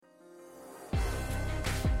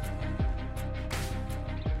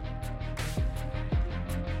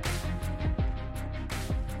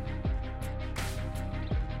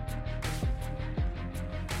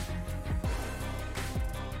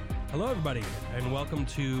Hello, everybody, and welcome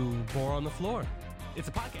to Bore on the Floor. It's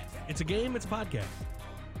a podcast. It's a game, it's a podcast.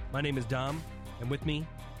 My name is Dom, and with me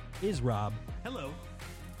is Rob. Hello.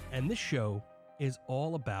 And this show is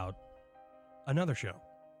all about another show.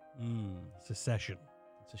 Secession.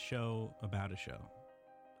 It's a show about a show.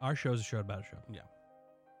 Our show is a show about a show. Yeah.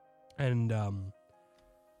 And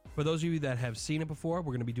for those of you that have seen it before,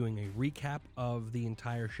 we're going to be doing a recap of the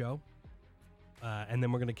entire show. And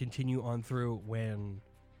then we're going to continue on through when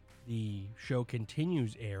the show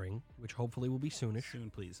continues airing, which hopefully will be soonish.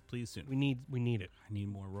 Soon, please. Please, soon. We need it. I need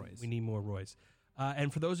more Roys. We need more Roys.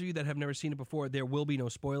 And for those of you that have never seen it before, there will be no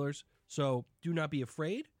spoilers. So do not be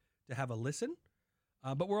afraid to have a listen.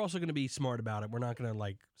 But we're also going to be smart about it. We're not going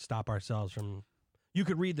to stop ourselves from... You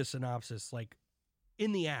could read the synopsis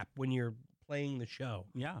in the app when you're playing the show.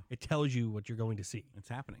 Yeah. It tells you what you're going to see. It's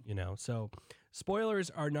happening. So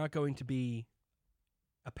spoilers are not going to be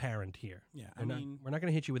apparent here. Yeah. We're not going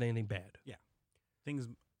to hit you with anything bad. Yeah. Things,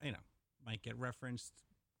 might get referenced,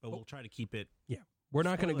 but we'll try to keep it... Yeah. We're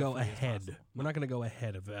not going to go spoiler-free as ahead. possible. We're not going to go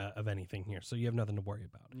ahead of anything here, so you have nothing to worry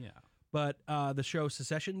about. Yeah. But the show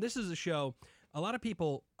Secession, this is a show, a lot of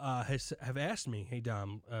people have asked me, hey,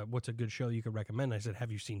 Dom, what's a good show you could recommend? I said,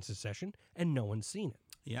 have you seen Secession? And no one's seen it.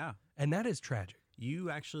 Yeah. And that is tragic.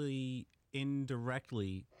 You actually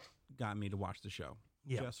indirectly got me to watch the show.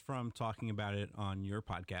 Yeah. Just from talking about it on your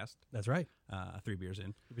podcast. That's right. 3 Beers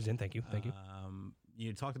In. Thank you.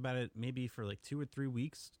 You talked about it maybe for 2 or 3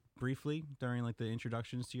 weeks briefly during the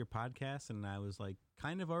introductions to your podcast, and I was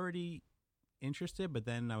kind of already interested, but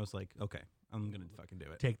then I was like, okay, I'm gonna fucking do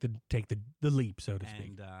it. Take the leap, so to speak.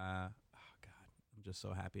 And oh god, I'm just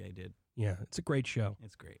so happy I did. Yeah, it's a great show.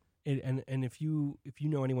 It's great. And if you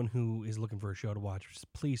know anyone who is looking for a show to watch,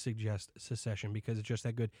 please suggest Secession because it's just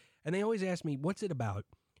that good. And they always ask me, what's it about?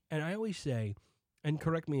 And I always say, and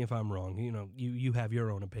correct me if I'm wrong, you have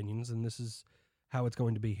your own opinions, and this is how it's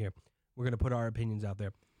going to be here. We're going to put our opinions out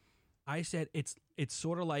there. I said it's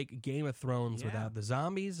sort of like Game of Thrones without the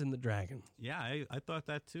zombies and the dragons. Yeah, I thought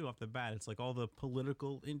that too off the bat. It's like all the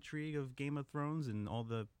political intrigue of Game of Thrones and all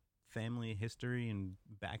the family history and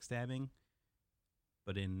backstabbing,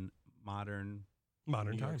 but in modern New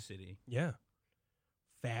time. York City. Yeah.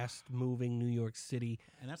 Fast-moving New York City.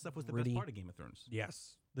 And that stuff was the best part of Game of Thrones.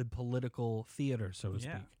 Yes. The political theater, so to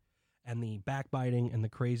Yeah. speak. And the backbiting and the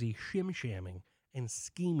crazy shim-shamming and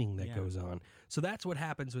scheming that goes on. So that's what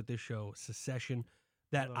happens with this show, Secession,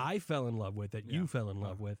 that I fell in love with, that you fell in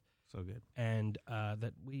love with. So good. And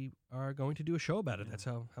that we are going to do a show about it. That's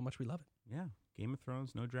how much we love it. Yeah. Game of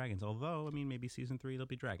Thrones, no dragons. Although, maybe season 3 there'll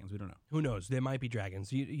be dragons. We don't know. Who knows? There might be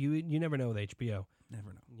dragons. You never know with HBO.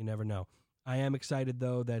 Never know. You never know. I am excited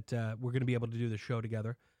though that we're going to be able to do the show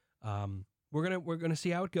together. We're gonna see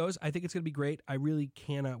how it goes. I think it's gonna be great. I really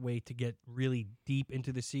cannot wait to get really deep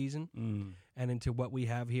into the season and into what we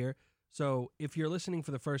have here. So if you're listening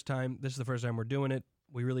for the first time, this is the first time we're doing it.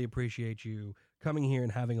 We really appreciate you coming here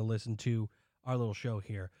and having a listen to our little show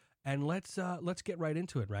here. And let's get right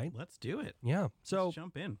into it, right? Let's do it. Yeah. So Let's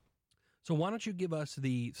jump in. So why don't you give us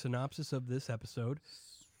the synopsis of this episode,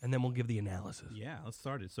 and then we'll give the analysis. Yeah, let's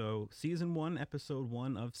start it. So, Season 1, Episode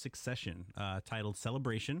 1 of Succession, titled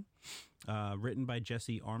Celebration, written by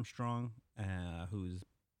Jesse Armstrong, who's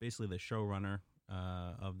basically the showrunner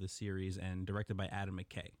of the series, and directed by Adam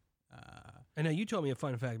McKay. And now you told me a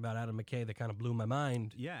fun fact about Adam McKay that kind of blew my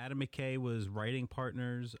mind. Yeah, Adam McKay was writing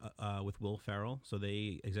partners with Will Ferrell, so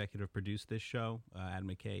they executive produced this show. Adam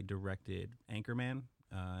McKay directed Anchorman,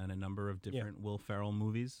 and a number of different Will Ferrell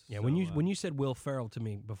movies. Yeah, so, when you said Will Ferrell to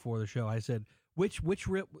me before the show, I said, which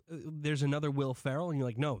there's another Will Ferrell? And you're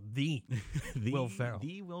like, no, the Will Ferrell.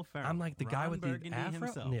 The Will Ferrell. I'm like, the guy with Burgundy the afro?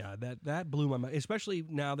 himself. Yeah, that blew my mind, especially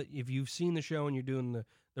now that if you've seen the show and you're doing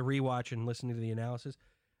the rewatch and listening to the analysis.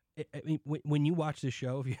 When you watch this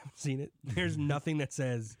show, if you haven't seen it, there's nothing that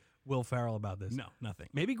says Will Ferrell about this. No, nothing.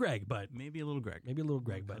 Maybe Greg, but... Maybe a little Greg.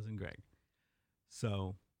 Cousin Greg.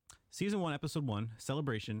 So... Season 1, Episode 1,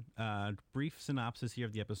 Celebration. Brief synopsis here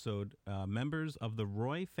of the episode. Members of the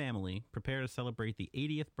Roy family prepare to celebrate the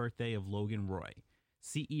 80th birthday of Logan Roy,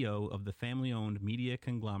 CEO of the family-owned media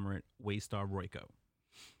conglomerate Waystar Royco.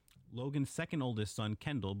 Logan's second oldest son,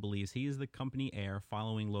 Kendall, believes he is the company heir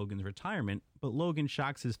following Logan's retirement, but Logan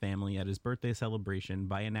shocks his family at his birthday celebration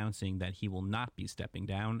by announcing that he will not be stepping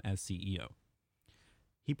down as CEO.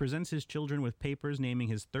 He presents his children with papers naming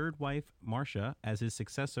his third wife, Marcia, as his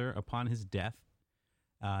successor upon his death.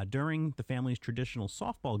 During the family's traditional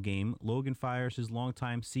softball game, Logan fires his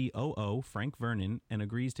longtime COO, Frank Vernon, and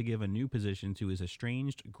agrees to give a new position to his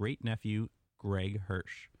estranged great-nephew, Greg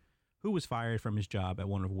Hirsch, who was fired from his job at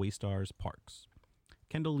one of Waystar's parks.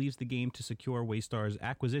 Kendall leaves the game to secure Waystar's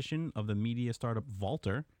acquisition of the media startup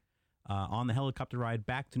Vaulter. On the helicopter ride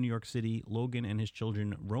back to New York City, Logan and his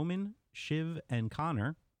children Roman, Shiv, and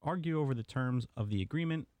Connor argue over the terms of the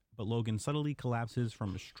agreement, but Logan suddenly collapses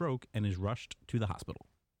from a stroke and is rushed to the hospital.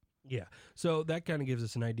 Yeah. So that kind of gives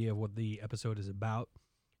us an idea of what the episode is about.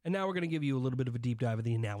 And now we're going to give you a little bit of a deep dive of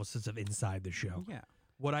the analysis of inside the show. Yeah.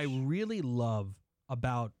 What I really love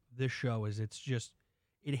about this show is it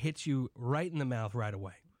hits you right in the mouth right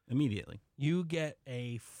away. Immediately. You get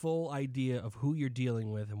a full idea of who you're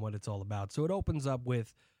dealing with and what it's all about. So it opens up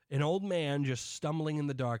with an old man just stumbling in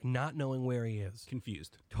the dark, not knowing where he is.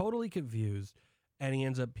 Confused. Totally confused, and he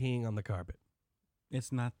ends up peeing on the carpet.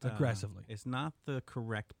 It's not aggressively. It's not the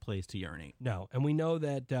correct place to urinate. No, and we know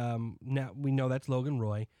that now we know that's Logan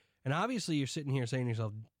Roy, and obviously you're sitting here saying to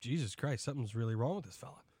yourself, "Jesus Christ, something's really wrong with this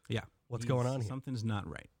fella." Yeah, what's going on here? Something's not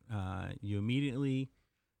right. You immediately,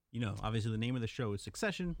 obviously the name of the show is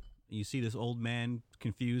Succession. You see this old man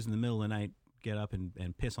confused in the middle of the night get up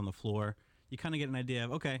and piss on the floor. You kind of get an idea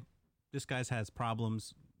of, okay, this guy has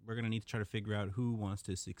problems. We're going to need to try to figure out who wants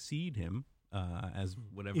to succeed him as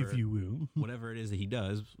whatever, if you will, whatever it is that he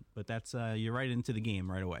does. But that's you're right into the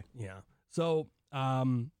game right away. Yeah. So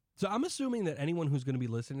I'm assuming that anyone who's going to be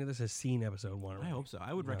listening to this has seen episode 1 already. I hope so.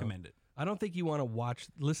 I would recommend it. I don't think you want to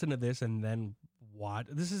listen to this and then watch.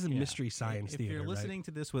 This is a mystery science theater. If you're listening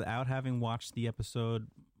to this without having watched the episode,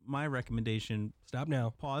 my recommendation: stop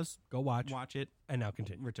now, pause, go watch it, and now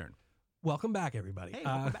continue. Return. Welcome back, everybody. Hey,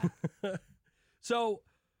 welcome back. So,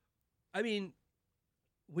 I mean,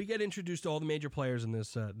 we get introduced to all the major players in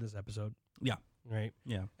this episode. Yeah. Right.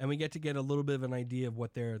 Yeah. And we get to get a little bit of an idea of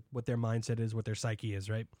what their mindset is, what their psyche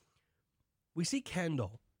is. Right. We see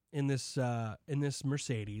Kendall in this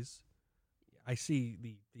Mercedes. I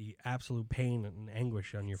see the absolute pain and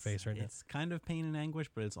anguish on your face right now. It's kind of pain and anguish,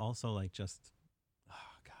 but it's also like just,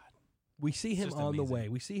 oh God. We see him on the way.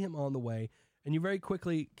 We see him on the way, and you very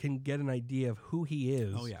quickly can get an idea of who he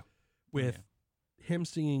is. Oh yeah. With him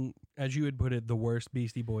singing, as you had put it, the worst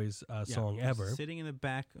Beastie Boys song ever. Sitting in the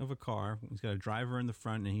back of a car, he's got a driver in the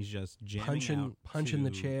front, and he's just jamming punching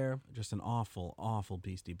the chair. Just an awful, awful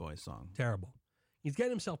Beastie Boys song. Terrible. He's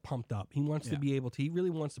getting himself pumped up. He wants to be able to. He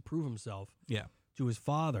really wants to prove himself. Yeah. To his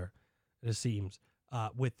father, it seems,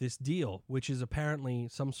 with this deal, which is apparently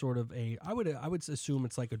some sort of I would assume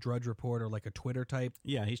it's like a Drudge Report or like a Twitter type.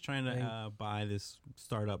 Yeah, he's trying to buy this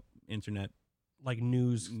startup internet like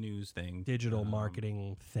news thing, digital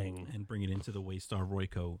marketing thing, and bring it into the Waystar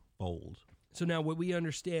Royco fold. So now what we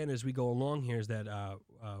understand as we go along here is that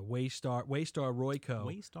Waystar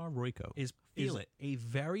Royco is a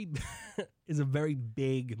very is a very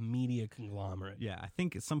big media conglomerate. Yeah, I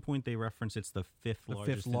think at some point they reference it's the fifth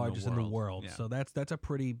largest in the world. Yeah. So that's a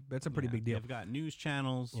pretty big deal. They've got news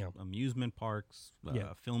channels, amusement parks,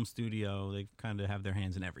 film studio. They kind of have their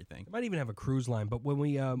hands in everything. They might even have a cruise line. But when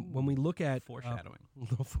we look at foreshadowing,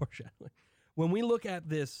 when we look at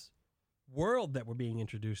this world that we're being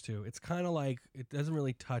introduced to, it's kind of like it doesn't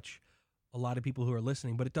really touch a lot of people who are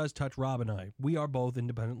listening, but it does touch Rob and I. We are both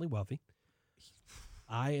independently wealthy.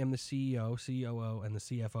 I am the CEO, COO, and the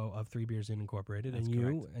CFO of Three Beers Inn Incorporated. That's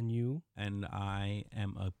and you. And I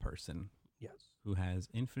am a person. Yes. Who has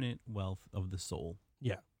infinite wealth of the soul.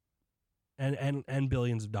 Yeah. And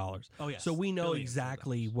billions of dollars. Oh, yes. So we know billions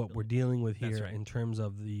exactly what we're dealing with here right. in terms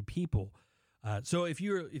of the people. So if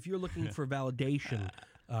you're looking for validation,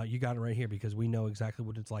 you got it right here, because we know exactly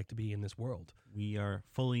what it's like to be in this world. We are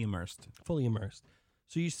fully immersed. Fully immersed.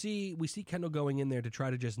 So we see Kendall going in there to try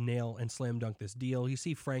to just nail and slam dunk this deal. You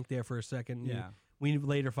see Frank there for a second. Yeah. We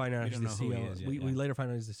later find out he's the COO. We later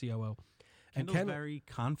find out he's the COO. Kendall's very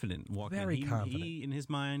confident walking. Very confident. He, in his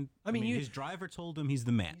mind, I mean, his driver told him he's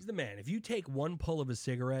the man. He's the man. If you take one pull of a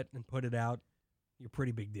cigarette and put it out, you're a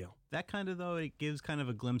pretty big deal. That kind of, though, it gives kind of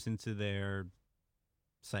a glimpse into their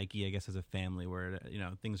psyche, I guess, as a family, where,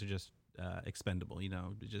 things are just expendable.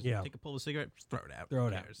 Just take a pull of a cigarette, just throw it out. Throw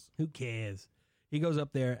it out. Who cares? He goes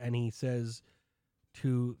up there and he says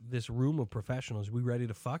to this room of professionals, "We ready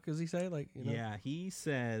to fuck?" Does he say? Yeah, he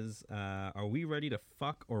says, "Are we ready to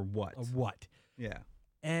fuck or what?" What? Yeah.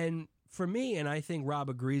 And for me, and I think Rob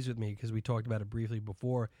agrees with me because we talked about it briefly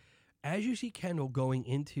before, as you see Kendall going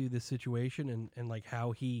into this situation and like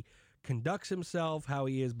how he conducts himself, how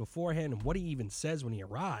he is beforehand, and what he even says when he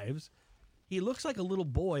arrives, he looks like a little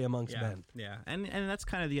boy amongst men. Yeah, and that's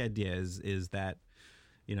kind of the idea is that,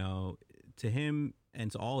 to him and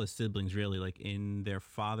to all his siblings, really, like in their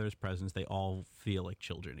father's presence, they all feel like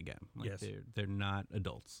children again. Yes. They're not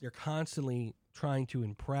adults. They're constantly trying to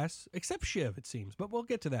impress, except Shiv, it seems. But we'll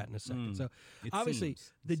get to that in a second. So obviously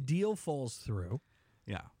the deal falls through.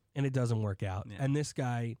 Yeah. and it doesn't work out. Yeah. And this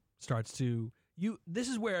guy starts to this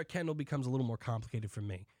is where Kendall becomes a little more complicated for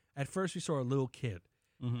me. At first, we saw a little kid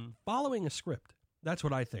following a script. That's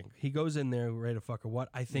what I think. He goes in there ready to fuck or what.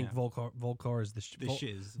 I think Volcar is the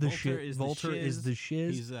shiz. Volter is the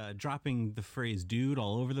shiz. He's dropping the phrase "dude"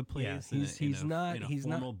 all over the place. Yeah, he's not in a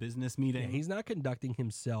formal business meeting. Yeah, he's not conducting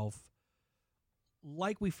himself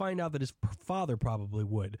like we find out that his father probably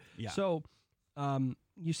would. Yeah. So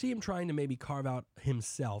you see him trying to maybe carve out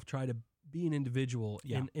himself, try to be an individual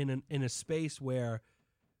in a space where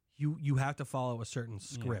you have to follow a certain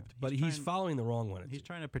script, but he's following the wrong one. He's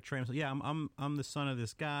trying to portray himself. Yeah, I'm the son of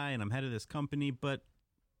this guy, and I'm head of this company, but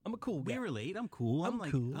I'm a cool guy. We relate. I'm cool. I'm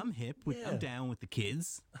cool. I'm hip. I'm down with the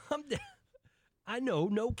kids. I know,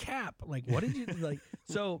 no cap. Like, what did you like?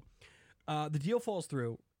 So the deal falls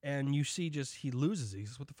through, and you see he loses. He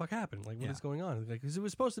says, "What the fuck happened? Like, what is going on?" Like, 'cause it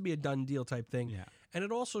was supposed to be a done deal type thing. Yeah. And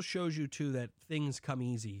it also shows you too that things come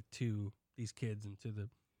easy to these kids and to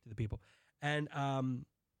the people. And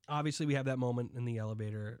obviously, we have that moment in the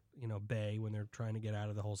elevator, bay when they're trying to get out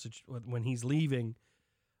of the whole situation. When he's leaving,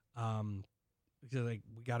 because like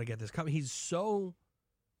we got to get this coming. He's so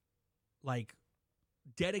like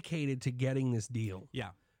dedicated to getting this deal. Yeah,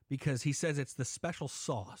 because he says it's the special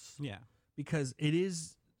sauce. Yeah, because it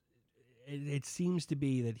is. It seems to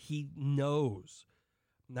be that he knows,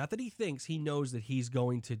 not that he thinks, he knows that he's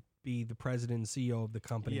going to be the president and CEO of the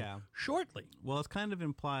company shortly. Well, it's kind of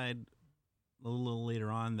implied a little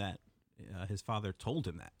later on that his father told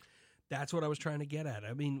him that. That's what I was trying to get at.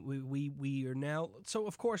 I mean, we are now, so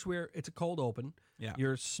of course it's a cold open. Yeah.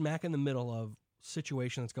 You're smack in the middle of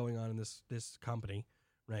situation that's going on in this company,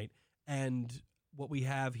 right? And what we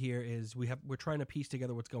have here is we're trying to piece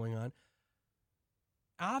together what's going on.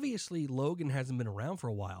 Obviously, Logan hasn't been around for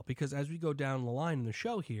a while because as we go down the line in the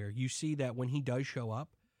show here, you see that when he does show up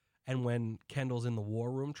and when Kendall's in the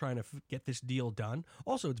war room trying to get this deal done.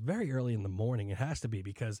 Also, it's very early in the morning. It has to be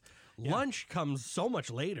because lunch comes so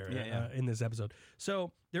much later in this episode.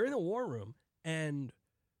 So they're in the war room, and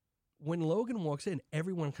when Logan walks in,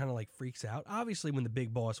 everyone kind of like freaks out. Obviously, when the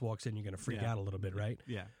big boss walks in, you're going to freak out a little bit, right?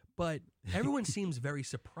 Yeah. But everyone seems very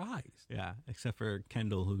surprised. Yeah, except for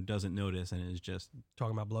Kendall, who doesn't notice and is just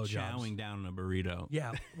talking about blowjobs, chowing down on a burrito.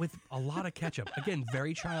 Yeah, with a lot of ketchup. Again,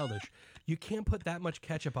 very childish. You can't put that much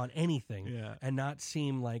ketchup on anything and not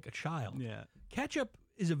seem like a child. Yeah, ketchup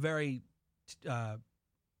is a very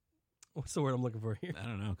what's the word I'm looking for here? I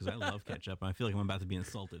don't know, because I love ketchup. I feel like I'm about to be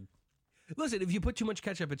insulted. Listen, if you put too much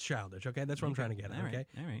ketchup, it's childish, okay? That's what I'm trying to get at, okay?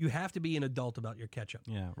 All right. You have to be an adult about your ketchup.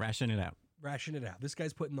 Yeah, ration it out. Ration it out. This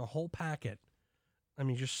guy's putting the whole packet, I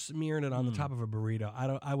mean, just smearing it on the top of a burrito.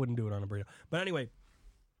 I wouldn't do it on a burrito. But anyway,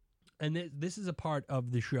 and this is a part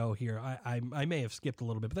of the show here. I may have skipped a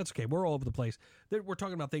little bit, but that's okay. We're all over the place. We're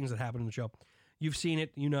talking about things that happen in the show. You've seen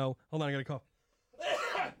it, Hold on, I got to cough.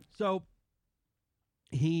 So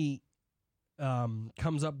he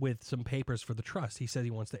comes up with some papers for the trust. He says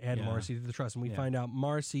he wants to add Marcy to the trust, and we find out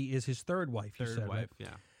Marcy is his third wife. Right?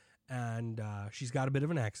 And she's got a bit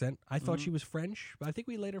of an accent. I thought she was French, but I think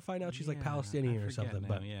we later find out she's like Palestinian or something.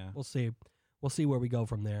 But we'll see. We'll see where we go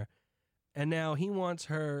from there. And now he wants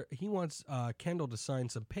Kendall to sign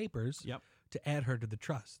some papers to add her to the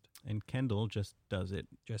trust. And Kendall just does it.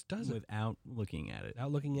 Without looking at it.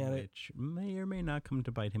 Which may or may not come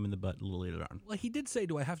to bite him in the butt a little later on. Well, he did say,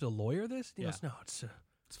 do I have to lawyer this? He goes, no, it's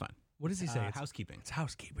fine. What does he say? Housekeeping. It's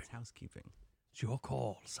housekeeping. It's housekeeping. It's your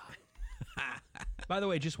call, son. By the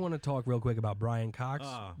way, just want to talk real quick about Brian Cox.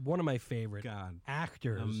 One of my favorite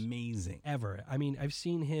actors. Amazing. Ever. I mean, I've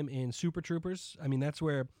seen him in Super Troopers. I mean, that's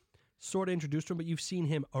where sort of introduced him, but you've seen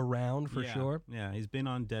him around for sure. Yeah, he's been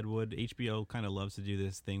on Deadwood. HBO kind of loves to do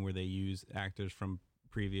this thing where they use actors from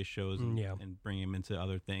previous shows and bring him into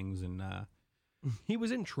other things. And he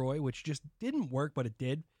was in Troy, which just didn't work, but it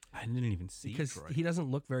did. I didn't even see because Troy. He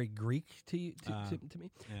doesn't look very Greek to me. Yeah.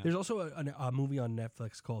 There's also a movie on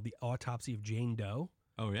Netflix called The Autopsy of Jane Doe.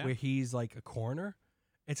 Oh yeah, where he's like a coroner.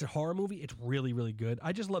 It's a horror movie. It's really, really good.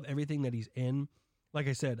 I just love everything that he's in. Like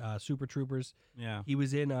I said, Super Troopers. Yeah, he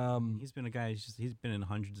was in. He's been a guy. He's been in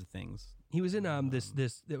hundreds of things. He was in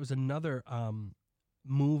this. There was another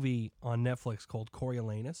movie on Netflix called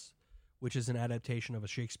Coriolanus, which is an adaptation of a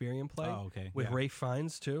Shakespearean play. Oh, okay. With Ralph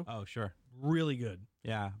Fiennes too. Oh, sure. Really good.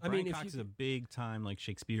 Yeah, Brian Cox is a big time like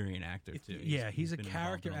Shakespearean actor too. He's a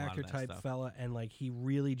character actor type fella, and like he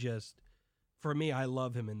really just. For me, I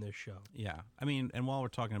love him in this show. Yeah, I mean, and while we're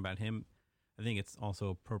talking about him, I think it's also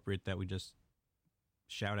appropriate that we just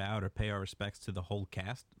shout out or pay our respects to the whole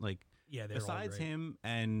cast. Like, besides him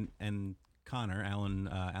and Connor,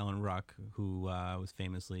 Alan Ruck, who was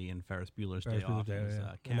famously in Ferris Bueller's Day Off, as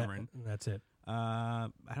Cameron. That's it. I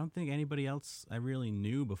don't think anybody else I really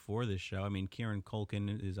knew before this show. I mean, Kieran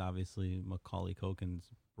Culkin is obviously Macaulay Culkin's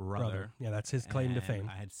brother. Yeah, that's his claim to And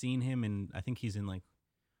fame. I had seen him in, I think he's in like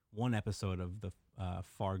one episode of the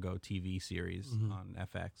Fargo TV series on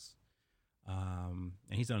FX. And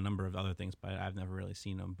he's done a number of other things, but I've never really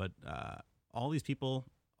seen him. But all these people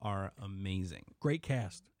are amazing. Great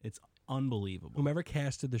cast. It's unbelievable. Whomever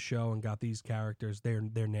casted the show and got these characters, they're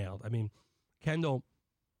nailed. I mean, Kendall,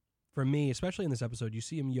 for me, especially in this episode, you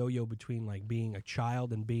see him yo-yo between like being a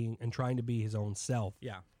child and trying to be his own self.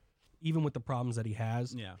 Yeah. Even with the problems that he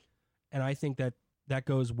has. Yeah. And I think that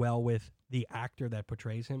goes well with the actor that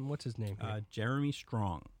portrays him. What's his name? Jeremy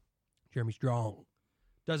Strong. Jeremy Strong.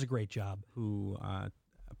 Does a great job. Who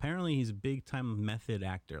apparently he's a big-time method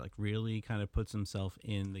actor, like really kind of puts himself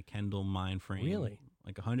in the Kendall mind frame. Really?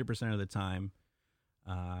 Like 100% of the time.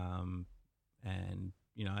 And,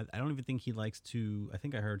 you know, I don't even think he likes to, I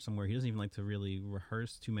think I heard somewhere, he doesn't even like to really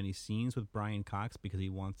rehearse too many scenes with Brian Cox because he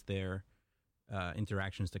wants their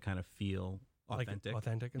interactions to kind of feel authentic. Like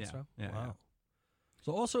authentic and stuff? Yeah, wow. yeah.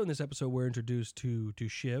 So also in this episode, we're introduced to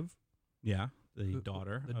Shiv. Yeah, the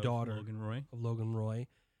daughter of Logan Roy. Of Logan Roy.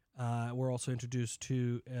 We're also introduced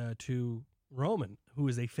to Roman, who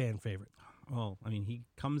is a fan favorite. Well, I mean, he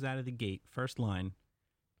comes out of the gate, first line,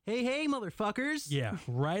 hey, motherfuckers. Yeah,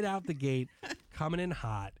 right out the gate, coming in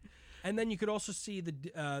hot. And then you could also see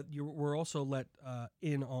we're also let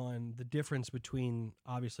in on the difference between,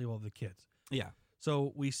 obviously, all the kids. Yeah.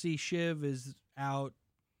 So we see Shiv is out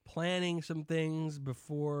planning some things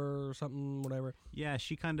before something, whatever. Yeah,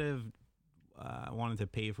 she kind of wanted to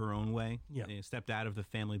pave her own way. Yeah. Stepped out of the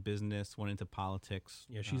family business, went into politics.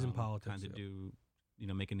 Yeah, she's in politics. Kind of do,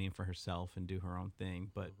 make a name for herself and do her own thing.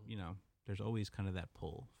 But, there's always kind of that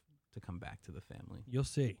pull to come back to the family. You'll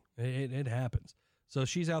see. It happens. So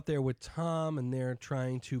she's out there with Tom, and they're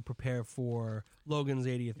trying to prepare for Logan's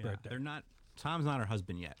 80th birthday. Tom's not her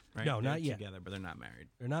husband yet, right? No, they're not yet. Together, but they're not married.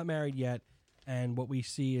 They're not married yet. And what we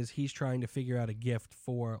see is he's trying to figure out a gift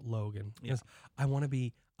for Logan. Yeah.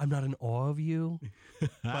 I'm not in awe of you,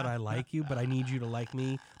 but I like you, but I need you to like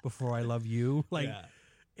me before I love you.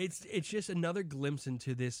 It's just another glimpse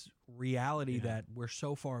into this reality that we're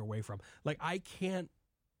so far away from. Like, I can't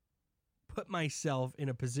put myself in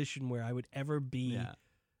a position where I would ever be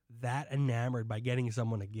that enamored by getting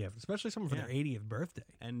someone a gift, especially someone for their 80th birthday.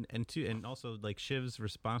 And also like Shiv's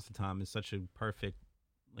response to Tom is such a perfect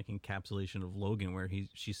like encapsulation of Logan, where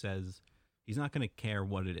she says he's not going to care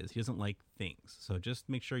what it is. He doesn't like things, so just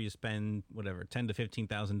make sure you spend whatever $10,000 to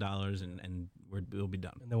 $15,000 and we'll be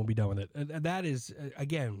done. And then we'll be done with it. And that is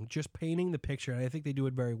again just painting the picture. And I think they do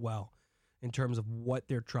it very well in terms of what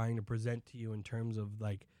they're trying to present to you in terms of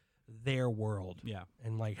like their world. Yeah.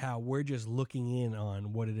 And like how we're just looking in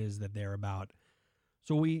on what it is that they're about.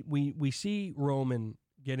 So we see Roman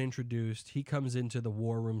get introduced. He comes into the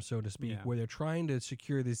war room, so to speak, where they're trying to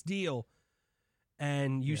secure this deal.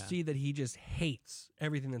 And you see that he just hates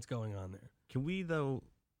everything that's going on there. Can we though?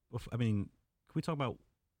 I mean, can we talk about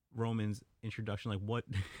Roman's introduction? Like what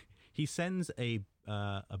he sends a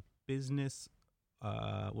business,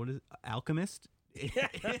 what is it, alchemist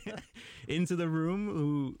into the room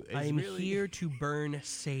who is I'm here to burn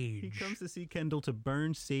sage. He comes to see Kendall to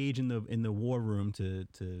burn sage in the war room to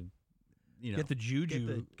get the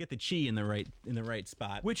juju, get the chi in the right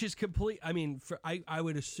spot, which is complete. I mean, I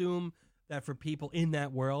would assume that for people in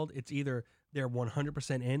that world, it's either they're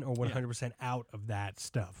 100% in or 100% out of that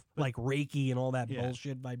stuff, like Reiki and all that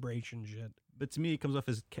bullshit vibration shit. But to me, it comes off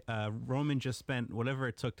as Roman just spent whatever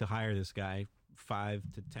it took to hire this guy,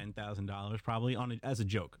 $5,000 to $10,000 probably as a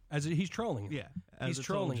joke. He's trolling. Yeah, he's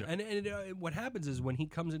trolling. And what happens is when he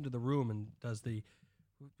comes into the room and does the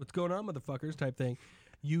 "what's going on, motherfuckers" type thing,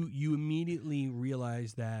 you immediately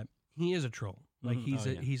realize that he is a troll. Like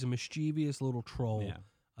he's a mischievous little troll. Yeah.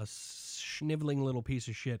 A sniveling little piece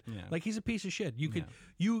of shit. Yeah. Like he's a piece of shit.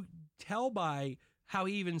 You tell by how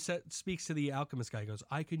he even speaks to the alchemist guy. He goes,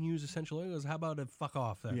 I can use essential oil. He goes, how about a fuck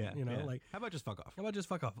off then? Like how about just fuck off? How about just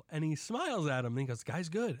fuck off? And he smiles at him and he goes, guy's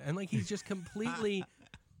good. And like he's just completely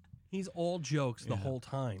he's all jokes the whole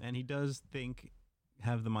time. And he does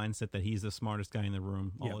have the mindset that he's the smartest guy in the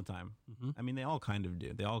room all the time. Mm-hmm. I mean, they all kind of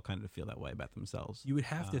do. They all kind of feel that way about themselves. You would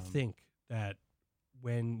have to think that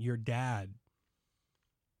when your dad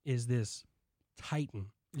is this titan,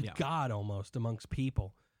 God almost amongst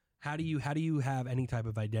people, how do you have any type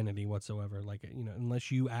of identity whatsoever? Like, unless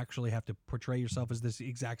you actually have to portray yourself as this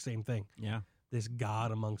exact same thing. Yeah. This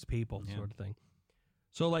God amongst people sort of thing.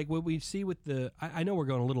 So like what we see with I know we're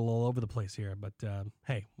going a little all over the place here, but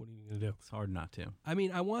hey, what are you going to do? It's hard not to. I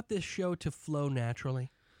mean, I want this show to flow naturally.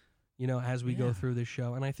 as we go through this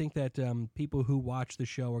show. And I think that people who watch the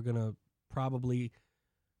show are going to probably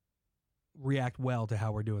react well to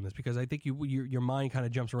how we're doing this, because I think your mind kind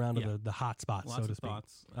of jumps around to the hot spots, Lots so to of speak.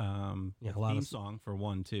 thoughts. A the lot theme of song for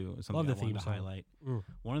one too is love something the I wanted theme to song. highlight. Mm.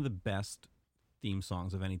 One of the best theme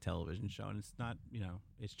songs of any television show, and it's not,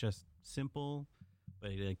 it's just simple,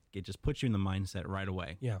 but it just puts you in the mindset right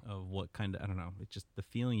away. Yeah. Of what kind of, I don't know, it's just the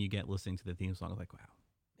feeling you get listening to the theme song is like, wow.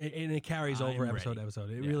 And it carries over episode to episode.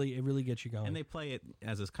 It really gets you going. And they play it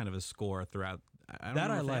as this kind of a score throughout. I I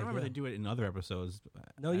don't remember they do it in other episodes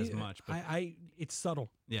as much. But it's subtle.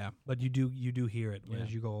 Yeah. But you do hear it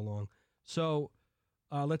as you go along. So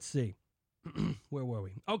let's see. Where were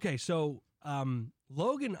we? Okay, so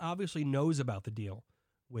Logan obviously knows about the deal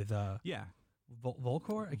with yeah.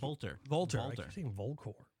 Volcor? Volter. I keep saying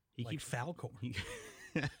Volcor. He like keeps Falcor.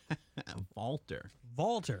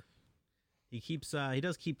 Volter. He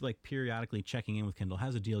does keep like periodically checking in with Kendall.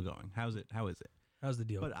 How's the deal going? How is it? How's the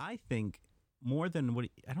deal? But I think more than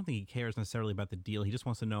I don't think he cares necessarily about the deal. He just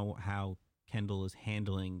wants to know how Kendall is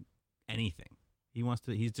handling anything.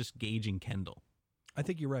 He's just gauging Kendall. I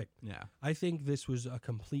think you're right. Yeah. I think this was a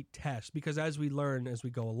complete test, because as we learn as we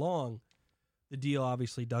go along, the deal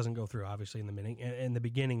obviously doesn't go through. Obviously, in the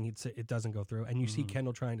beginning, it doesn't go through, and you see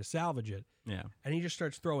Kendall trying to salvage it. Yeah. And he just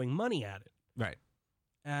starts throwing money at it. Right.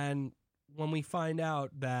 And when we find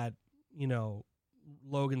out that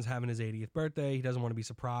Logan's having his 80th birthday, he doesn't want to be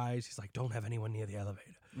surprised. He's like, "Don't have anyone near the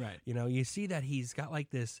elevator." Right. You see that he's got like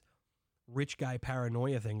this rich guy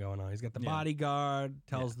paranoia thing going on. He's got the bodyguard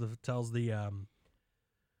tells the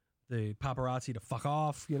paparazzi to fuck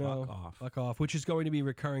off, fuck off, which is going to be a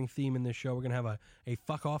recurring theme in this show. We're going to have a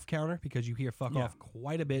fuck off counter, because you hear fuck off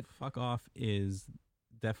quite a bit. Fuck off is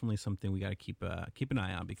definitely something we got to keep an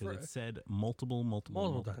eye on, because it's said multiple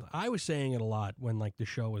times. I was saying it a lot when the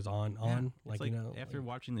show was on. After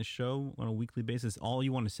watching this show on a weekly basis, all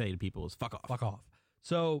you want to say to people is fuck off. Fuck off.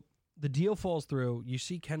 So the deal falls through. You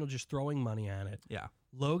see Kendall just throwing money at it. Yeah.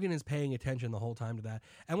 Logan is paying attention the whole time to that.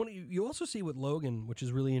 And when you also see with Logan, which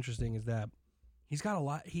is really interesting, is that he's got a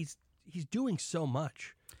lot. He's doing so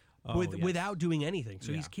much without doing anything.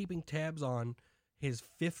 So he's keeping tabs on his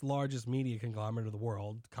fifth largest media conglomerate of the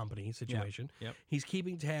world company situation. Yep. He's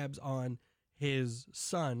keeping tabs on his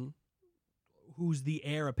son, who's the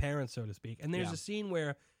heir apparent, so to speak. And there's a scene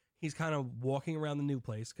where he's kind of walking around the new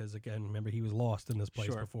place, because, again, remember, he was lost in this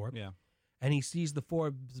place before. Yeah. And he sees the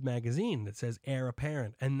Forbes magazine that says heir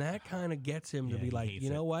apparent. And that kind of gets him to be like,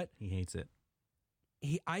 you know what? He hates it.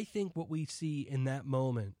 I think what we see in that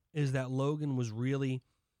moment is that Logan was really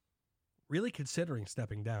considering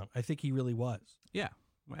stepping down. I think he really was. Yeah.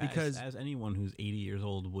 Because as anyone who's 80 years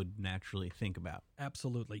old would naturally think about.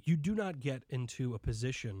 Absolutely. You do not get into a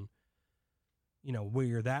position, where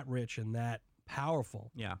you're that rich and that powerful.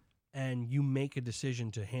 Yeah. And you make a decision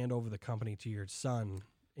to hand over the company to your son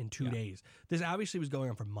in 2 days. This obviously was going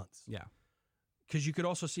on for months. Yeah. Because you could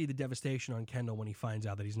also see the devastation on Kendall when he finds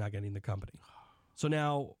out that he's not getting the company. So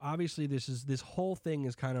now, obviously, this whole thing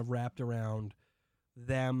is kind of wrapped around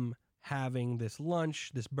them having this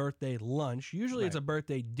birthday lunch. Usually it's a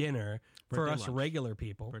birthday dinner for us regular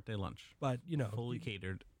people. Birthday lunch. But, fully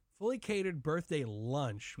catered birthday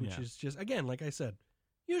lunch, which is just, again, like I said,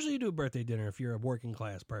 usually you do a birthday dinner if you're a working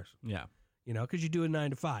class person. Yeah. Because you do a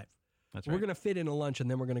 9 to 5. That's right. We're going to fit in a lunch,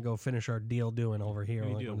 and then we're going to go finish our deal doing over here.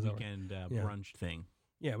 We do a weekend brunch thing.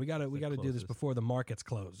 Yeah, we got to do this before the markets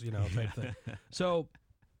close, type thing. So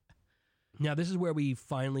now this is where we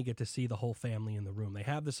finally get to see the whole family in the room. They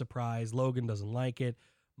have the surprise. Logan doesn't like it.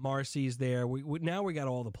 Marcy's there. Now we got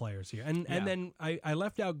all the players here, and then I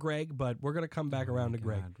left out Greg, but we're going to come back around to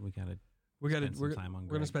Greg. We're going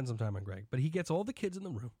to spend some time on Greg, but he gets all the kids in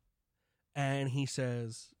the room, and he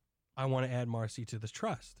says, "I want to add Marcy to this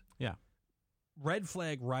trust." Yeah. Red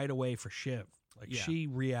flag right away for Shiv. She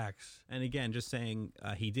reacts. And again, just saying,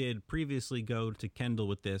 he did previously go to Kendall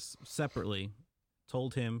with this separately,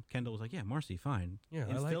 told him, Kendall was like, yeah, Marcy, fine. Yeah,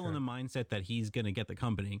 and still in the mindset that he's going to get the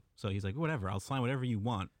company. So he's like, whatever, I'll sign whatever you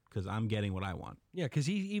want, because I'm getting what I want. Yeah, because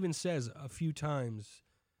he even says a few times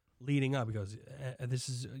leading up, he goes, this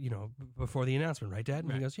is, before the announcement, right, Dad?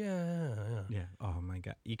 And he goes, yeah. Oh, my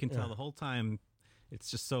God. You can tell the whole time,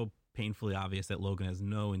 it's just so painfully obvious that Logan has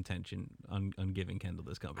no intention on giving Kendall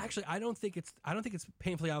this company. Actually, I don't think it's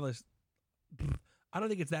painfully obvious. I don't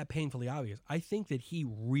think it's that painfully obvious. I think that he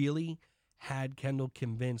really had Kendall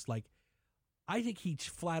convinced. I think he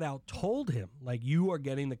flat out told him, you are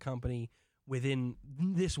getting the company within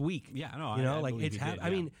this week. Yeah, no, I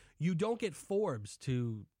mean, you don't get Forbes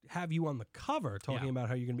to have you on the cover talking about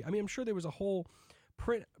how you're going to be. I mean, I'm sure there was a whole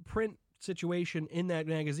print situation in that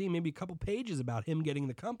magazine, maybe a couple pages about him getting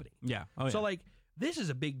the company. Yeah. Oh, So yeah. like this is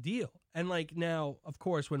a big deal. And like now, of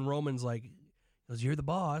course, when Roman's like, he goes, "You're the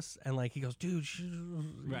boss," and like he goes, "Dude,"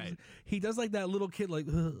 Right. He does like that little kid, like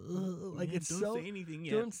Yeah, it's don't so say anything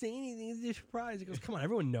yet. don't say anything. He's just surprised. He goes, "Come on,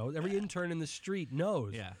 everyone knows. Every intern in the street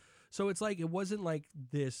knows." Yeah. So it's like it wasn't like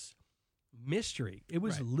this mystery. It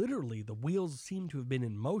was Right. literally the wheels seemed to have been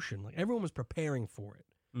in motion. Like everyone was preparing for it.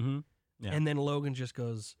 Mm-hmm. Yeah. And then Logan just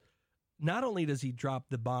goes. Not only does he drop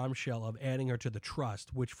the bombshell of adding her to the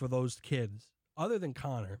trust, which for those kids, other than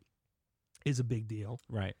Connor, is a big deal.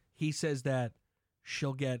 Right. He says that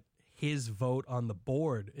she'll get his vote on the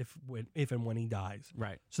board if and when he dies.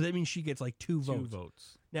 Right. So that means she gets like two votes. 2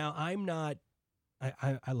 votes. Now I'm not.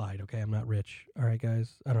 I lied. Okay, I'm not rich. All right,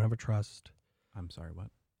 guys. I don't have a trust. I'm sorry,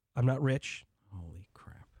 what? I'm not rich. Holy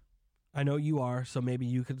crap. I know you are, so maybe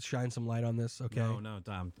you could shine some light on this. Okay. No,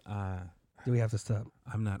 Dom. Do we have to stop?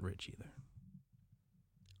 I'm not rich either.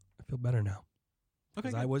 I feel better now. Okay.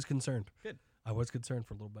 Because I was concerned. Good. I was concerned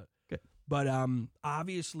for a little bit. Good. But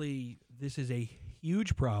obviously, this is a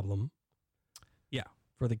huge problem. Yeah.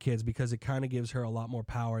 For the kids because it kind of gives her a lot more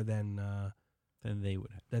power than They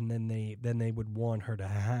would have. than they would want her to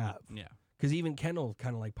have. Yeah. Because even Kendall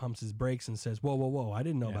kind of like pumps his brakes and says, "Whoa, whoa, whoa! I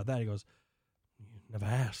didn't know Yeah. about that." He goes, "You never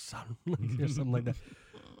asked, son," or something like that.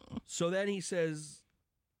 So then he says,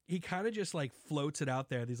 he kind of just like floats it out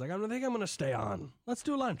there. He's like, "I don't think I'm going to stay on. Let's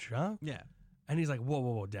do lunch, huh?" Yeah. And he's like, "Whoa,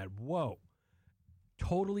 whoa, whoa, Dad, whoa!"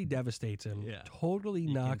 Totally devastates him. Yeah. Totally You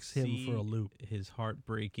can knocks him for a see loop. His heart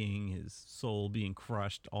breaking, his soul being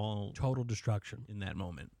crushed, all Total destruction. in that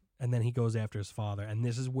moment. And then he goes after his father, and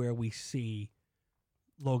this is where we see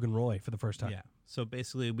Logan Roy for the first time. Yeah. So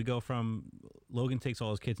basically, we go from Logan takes all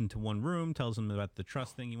his kids into one room, tells them about the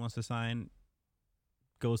trust thing he wants to sign,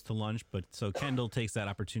 goes to lunch. But so Kendall takes that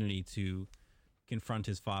opportunity to confront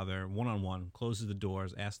his father one-on-one, closes the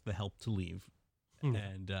doors, asks the help to leave. Hmm.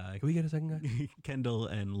 And Can we get a second guy? Kendall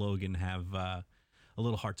and Logan have a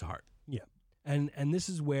little heart-to-heart. Yeah. And this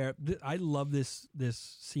is where I love this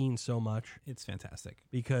scene so much It's fantastic.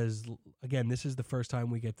 because again, this is the first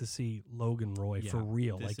time we get to see Logan Roy for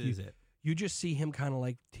real. This Like is it. you just see him kind of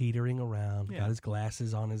like teetering around, Yeah. got his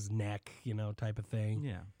glasses on his neck, type of thing.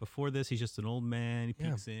 Yeah. Before this, he's just an old man. He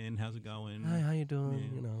Yeah. peeks in. How's it going? Hi, how you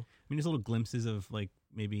doing? Yeah. I mean, there's little glimpses of like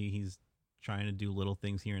maybe he's trying to do little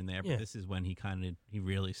things here and there, but Yeah. this is when he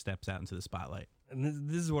really steps out into the spotlight. And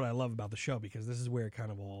this is what I love about the show because this is where it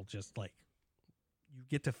kind of all just like you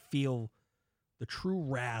get to feel the true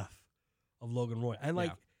wrath of Logan Roy. And like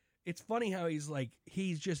Yeah. it's funny how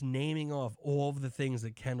he's just naming off all of the things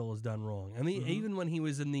that Kendall has done wrong. I mean, Mhm. even when he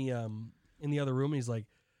was in the other room,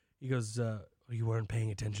 he goes, "You weren't paying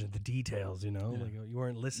attention to the details, Yeah. like you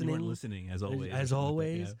weren't You listening." weren't listening as always. As or something like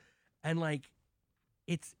that, always. And like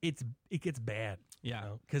it gets bad.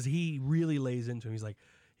 Yeah. Because he really lays into him.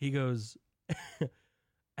 He goes,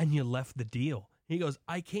 "And you left the deal." He goes,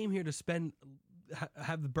 "I came here to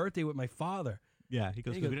have the birthday with my father." Yeah. He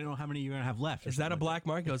goes, He "We goes, don't know how many you're going to have left." or Is that a something black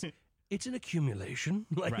mark? He goes, "It's an accumulation."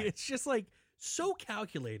 Like Right. it's just like so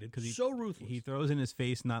calculated, 'Cause so ruthless. He throws in his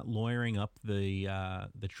face not lawyering up the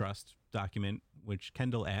trust document, which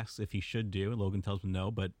Kendall asks if he should do. Logan tells him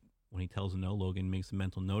no, but when he tells him no, Logan makes a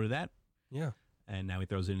mental note of that. yeah. And now he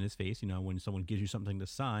throws it in his face. When someone gives you something to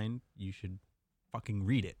sign, you should fucking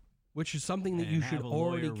read it. Which is something that And you have should a lawyer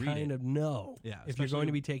already read kind it. of know. Yeah, If you're going especially-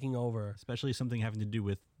 to be taking over Especially something having to do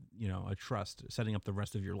with, a trust, setting up the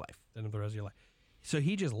rest of your life. the rest of your life. So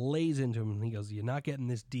he just lays into him and he goes, "You're not getting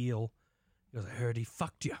this deal." He goes, "I heard he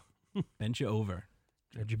fucked you. Bent you over.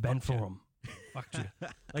 Heard you bent for you. him. Fucked you."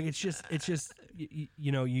 Like it's just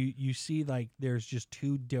you see like there's just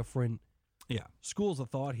two different Yeah. schools of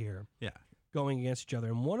thought here Yeah. going against each other,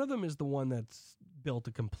 and one of them is the one that's built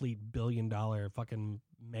a complete $1 billion fucking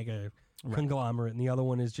mega Right. conglomerate, and the other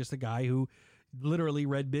one is just a guy who literally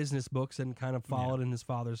read business books and kind of followed in his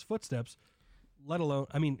father's footsteps, let alone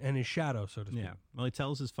and his shadow, so to speak. Yeah. Well, he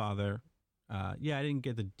tells his father, I didn't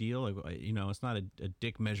get the deal. It's not a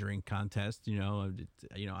dick measuring contest. I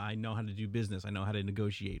know how to do business. I know how to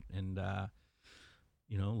negotiate. And,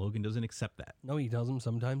 Logan doesn't accept that. No, he tells him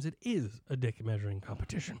sometimes it is a dick measuring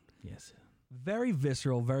competition. Yes. Very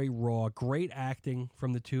visceral, very raw, great acting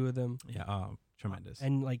from the two of them. Yeah. Oh, tremendous.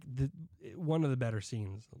 And like one of the better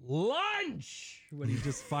scenes, lunch, when he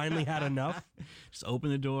just finally had enough. Just open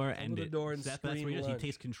the door and the door and that's what he scream does. He lunch.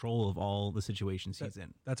 takes control of all the situations he's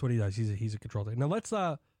in. That's what he does. He's a control taker. Now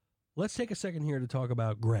let's take a second here to talk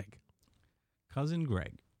about Greg. Cousin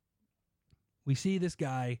Greg. We see this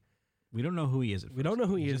guy. We don't know who he is. At We don't know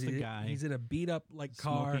who he He's is. Just a guy He's in a beat up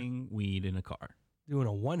car, smoking weed in a car. doing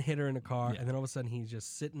a one hitter in a car, Yeah. and then all of a sudden he's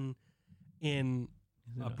just sitting in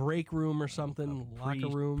Is it a break room or something, locker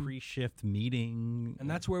room. Pre-shift meeting. And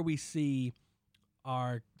that's where we see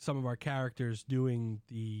some of our characters doing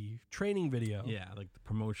the training video. Yeah, like the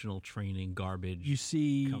promotional training garbage. You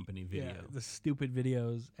see company video. the stupid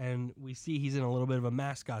videos, and we see he's in a little bit of a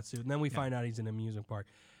mascot suit, and then we find out he's in an amusement park.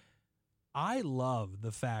 I love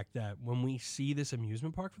the fact that when we see this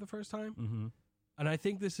amusement park for the first time, and I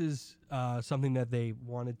think this is something that they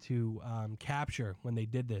wanted to capture when they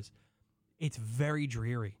did this, it's very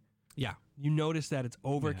dreary. Yeah. You notice that it's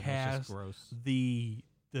overcast. Yeah, it's just gross. The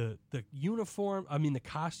uniform, I mean, the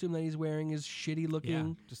costume that he's wearing is shitty looking.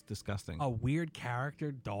 Yeah, just disgusting. A weird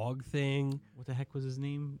character dog thing. What the heck was his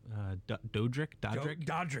name? Dodrick?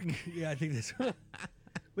 Dodrick. Yeah, I think that's right.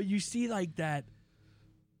 But you see like that.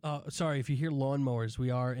 Sorry, if you hear lawnmowers, we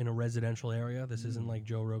are in a residential area. This isn't like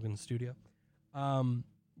Joe Rogan's studio.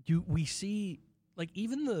 We see like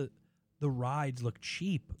even the rides look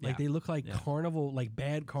cheap. Like they look like carnival, like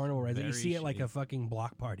bad carnival rides. You see it like a fucking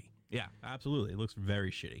block party. Yeah, absolutely. It looks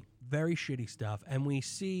very shitty. Very shitty stuff. And we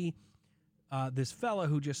see this fella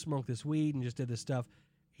who just smoked this weed and just did this stuff.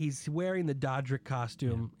 He's wearing the Dodrick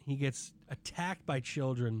costume. Yeah. He gets attacked by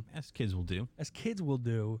children. As kids will do.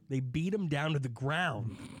 They beat him down to the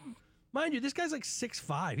ground. Mind you, this guy's like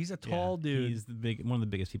 6'5". He's a tall dude. He's one of the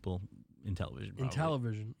biggest people in television.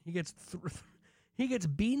 Probably. He gets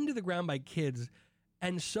beaten to the ground by kids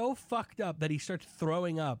and so fucked up that he starts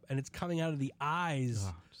throwing up and it's coming out of the eyes.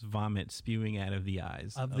 Just vomit spewing out of the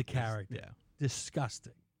eyes. Of the character. Yeah.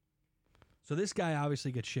 Disgusting. So this guy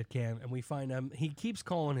obviously gets shit canned, and we find him. He keeps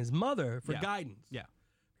calling his mother for guidance. Yeah.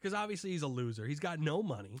 Because obviously he's a loser. He's got no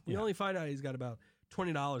money. We only find out he's got about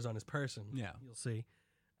 $20 on his person. Yeah. You'll see.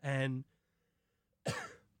 And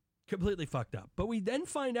completely fucked up. But we then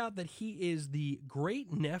find out that he is the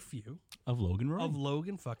great nephew of Logan Roy. Of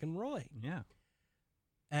Logan fucking Roy. Yeah.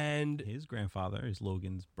 And his grandfather is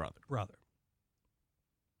Logan's brother.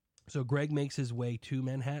 So Greg makes his way to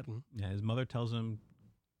Manhattan. Yeah, his mother tells him,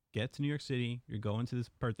 get to New York City. You're going to this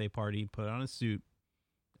birthday party. Put on a suit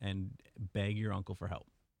and beg your uncle for help.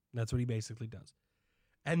 That's what he basically does.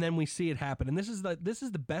 And then we see it happen. And this is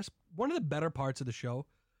the best, one of the better parts of the show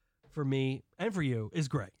for me and for you is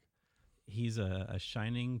Greg. He's a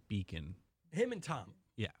shining beacon. Him and Tom.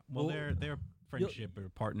 Yeah. Well, their friendship or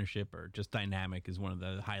partnership or just dynamic is one of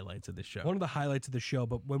the highlights of the show. One of the highlights of the show.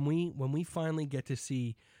 But when we finally get to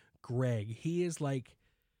see Greg, he is like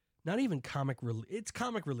not even comic relief. It's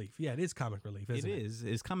comic relief. Yeah, it is comic relief, isn't it? It is.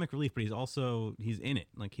 It's comic relief, but he's in it.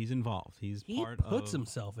 Like he's involved. He puts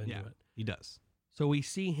himself into it. He does. So we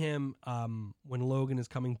see him when Logan is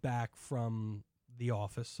coming back from the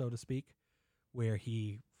office, so to speak, where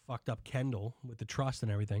he fucked up Kendall with the trust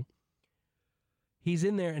and everything. He's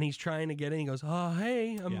in there and he's trying to get in. He goes, "Oh,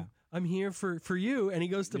 hey, I'm here for you." And he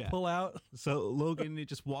goes to pull out. So Logan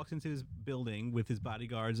just walks into his building with his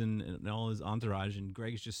bodyguards and all his entourage, and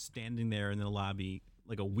Greg's just standing there in the lobby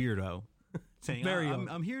like a weirdo, saying,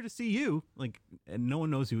 I'm here to see you. And no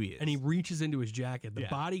one knows who he is. And he reaches into his jacket. The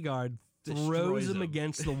bodyguard throws him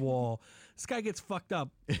against the wall. This guy gets fucked up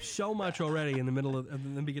so much already in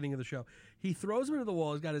the beginning of the show. He throws him into the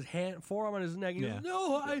wall. He's got his forearm on his neck. He goes,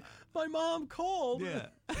 "No, my mom called. Yeah.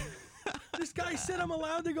 This guy said I'm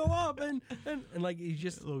allowed to go up." And like he's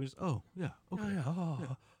just Logan's, "Oh, yeah. Okay.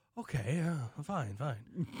 Okay. Fine.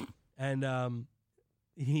 And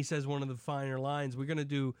he says one of the finer lines. We're going to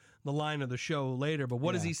do the line of the show later, but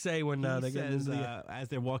what does he say when they get into the... as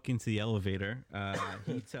they're walking to the elevator,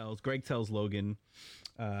 Greg tells Logan,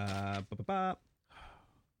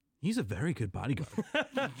 he's a very good bodyguard.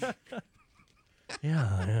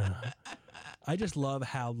 Yeah. I just love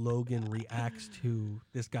how Logan reacts to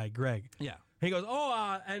this guy, Greg. Yeah. He goes,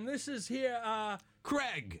 and this is here,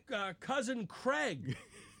 Craig, cousin Craig.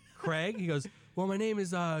 Craig? He goes, well, my name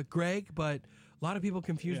is Greg, but a lot of people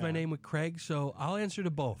confuse my name with Craig, so I'll answer to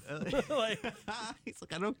both. He's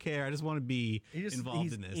like, I don't care. I just want to be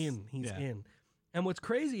involved in this. He's in. And what's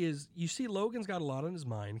crazy is you see Logan's got a lot on his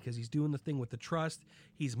mind because he's doing the thing with the trust.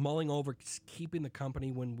 He's mulling over keeping the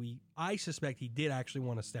company when I suspect he did actually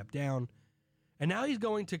want to step down. And now he's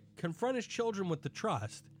going to confront his children with the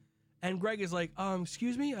trust. And Greg is like,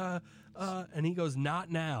 excuse me? And he goes,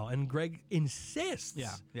 not now. And Greg insists.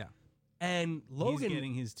 Yeah. And Logan... He's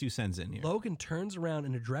getting his 2 cents in here. Logan turns around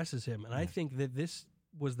and addresses him. And I think that this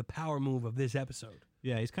was the power move of this episode.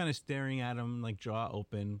 Yeah, he's kind of staring at him, like jaw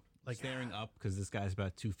open. Like staring up because this guy's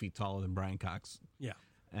about 2 feet taller than Brian Cox. Yeah.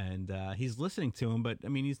 And he's listening to him, but I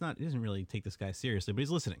mean, he doesn't really take this guy seriously, but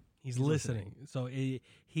he's listening. He's listening. So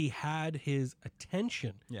he had his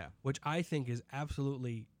attention, which I think is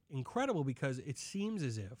absolutely incredible because it seems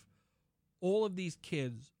as if all of these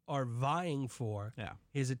kids are vying for Yeah.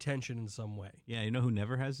 his attention in some way. Yeah, you know who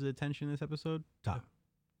never has his attention in this episode? Tom.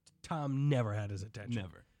 Tom never had his attention.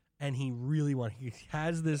 Never. And he really he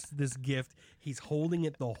has this gift. He's holding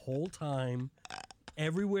it the whole time.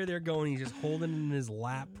 Everywhere they're going, he's just holding it in his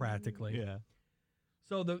lap practically. Yeah.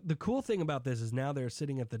 So the cool thing about this is now they're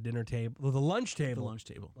sitting at the dinner table, the lunch table. Lunch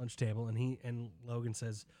table, and Logan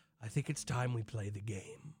says, "I think it's time we play the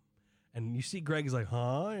game." And you see Greg is like,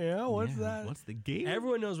 "Huh? Yeah, what's that?" What's the game?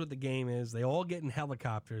 Everyone knows what the game is. They all get in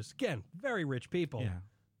helicopters. Again, very rich people. Yeah.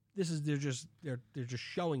 They're just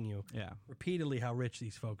showing you Yeah. repeatedly how rich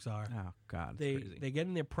these folks are. Oh God, They it's crazy. they get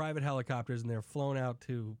in their private helicopters and they're flown out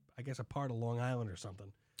to, I guess, a part of Long Island or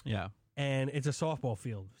something. Yeah. And it's a softball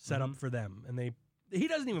field set up for them. And he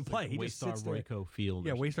doesn't even play. He just sits there. Royco Field.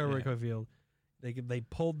 Yeah, or Waystar something. Royco Field. They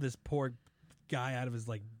pulled this poor guy out of his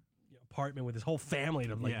apartment with his whole family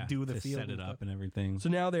to do the to field, set it and up stuff. and everything. So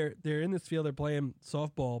now they're in this field. They're playing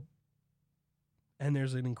softball, and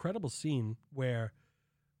there's an incredible scene where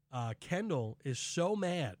Kendall is so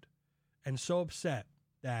mad and so upset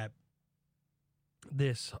that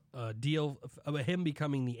this deal of him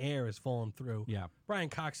becoming the heir has fallen through. Yeah. Brian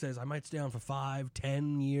Cox says, "I might stay on for 5,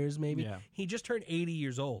 10 years, maybe." Yeah. He just turned 80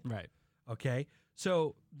 years old. Right. Okay,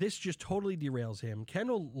 so this just totally derails him.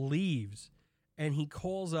 Kendall leaves, and he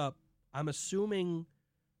calls up, I'm assuming,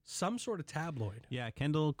 some sort of tabloid. Yeah.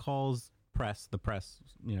 Kendall calls the press,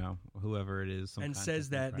 whoever it is, some And contact says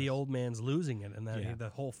in the that the press. old man's losing it and that Yeah. the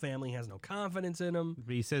whole family has no confidence in him.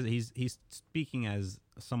 But he says he's speaking as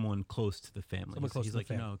someone close to the family. Someone close he's to the like,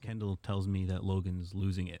 family. Kendall tells me that Logan's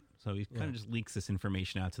losing it. So he kind of just leaks this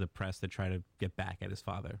information out to the press to try to get back at his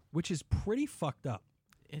father. Which is pretty fucked up.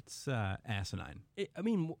 It's asinine.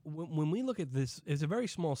 When we look at this, it's a very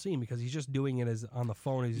small scene because he's just doing it as on the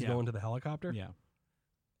phone as he's going to the helicopter. Yeah.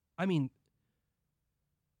 I mean,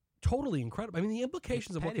 totally incredible. I mean, the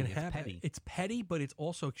implications of what can petty. It's happen. petty. It's petty, but it's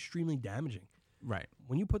also extremely damaging. Right.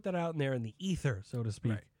 When you put that out in there in the ether, so to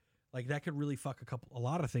speak, Right. like that could really fuck a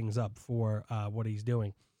lot of things up for what he's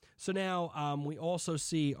doing. So now we also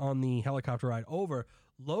see on the helicopter ride over,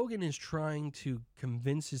 Logan is trying to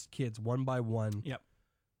convince his kids one by one Yep.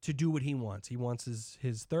 to do what he wants. He wants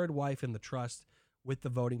his third wife in the trust with the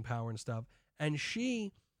voting power and stuff. And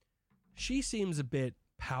she seems a bit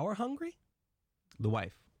power hungry. The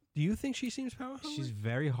wife. Do you think she seems power hungry? She's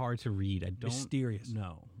very hard to read. I don't mysterious.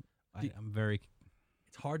 know. I'm very.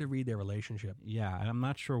 It's hard to read their relationship. Yeah, and I'm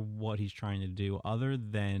not sure what he's trying to do other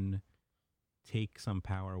than take some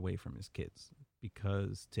power away from his kids.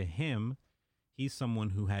 Because to him, he's someone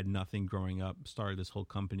who had nothing growing up, started this whole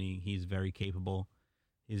company. He's very capable.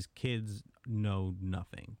 His kids know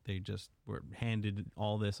nothing. They just were handed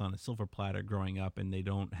all this on a silver platter growing up, and they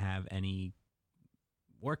don't have any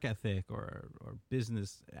work ethic or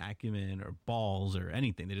business acumen or balls or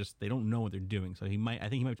anything. They don't know what they're doing. So I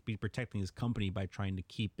think he might be protecting his company by trying to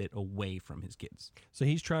keep it away from his kids. So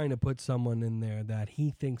he's trying to put someone in there that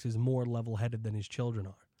he thinks is more level-headed than his children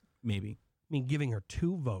are. Maybe. I mean, giving her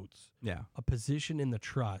 2 votes, Yeah. a position in the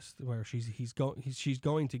trust where she's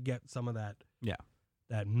going to get some of that Yeah.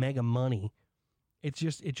 that mega money. It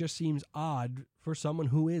just seems odd for someone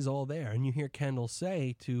who is all there. And you hear Kendall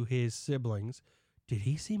say to his siblings, "Did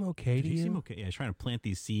he seem okay Did to he you?" seem okay? Yeah, he's trying to plant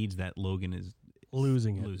these seeds that Logan is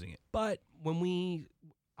Losing it. Losing it. But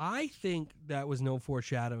I think that was no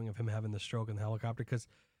foreshadowing of him having the stroke in the helicopter, because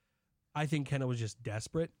I think Kendall was just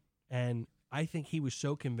desperate, and I think he was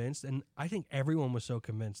so convinced, and I think everyone was so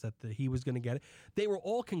convinced that he was going to get it. They were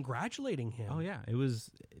all congratulating him. Oh yeah, it was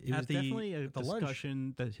definitely a at the lunch.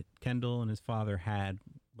 discussion that Kendall and his father had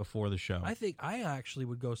before the show. I think I actually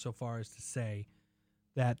would go so far as to say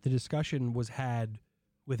that the discussion was had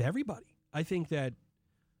with everybody. I think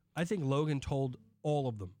Logan told all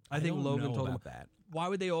of them. I think don't Logan know told them about that Why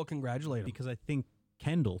would they all congratulate him? because I think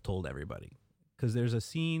Kendall told everybody. Because there's a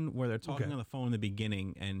scene where they're talking Okay. on the phone in the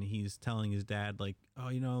beginning, and he's telling his dad, like, "Oh,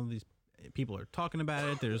 these people are talking about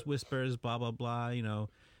it. There's whispers, blah blah blah.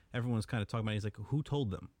 Everyone's kind of talking about it." He's like, "Who told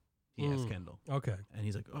them?" He asked Kendall, Okay. and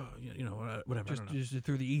he's like, "Oh, whatever." I don't know. Just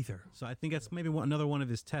through the ether. So I think that's maybe another one of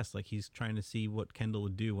his tests. Like he's trying to see what Kendall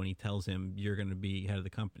would do when he tells him you're going to be head of the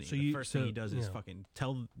company. So The first thing he does is fucking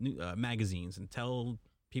tell magazines and tell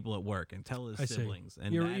people at work and tell his I see. siblings.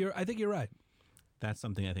 And I think you're right. that's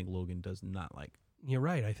something I think Logan does not like. You're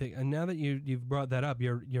right. I think, and now that you've brought that up,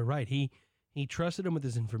 you're right. He trusted him with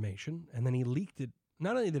his information, and then he leaked it.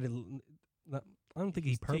 Not only did it, I don't think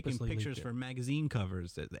he purposely taking pictures leaked for magazine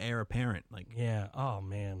covers, the heir apparent. Like, it. Yeah. Oh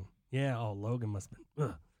man. Yeah. Oh, Logan must have been.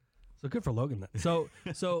 Ugh. So good for Logan then.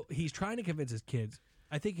 So he's trying to convince his kids.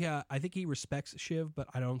 I think he respects Shiv, but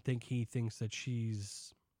I don't think he thinks that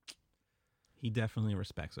she's. He definitely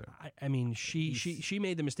respects her. I mean, she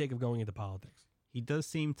made the mistake of going into politics. He does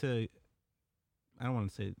seem to. I don't want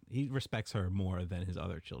to say he respects her more than his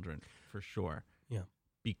other children, for sure. Yeah.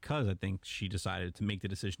 Because I think she decided to make the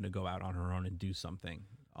decision to go out on her own and do something.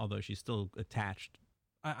 Although she's still attached.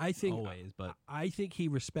 I think always, but I think he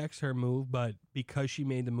respects her move, but because she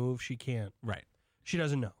made the move, she can't. Right. She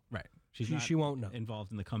doesn't know. Right. She won't know.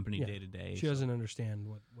 Involved in the company day to day. She doesn't understand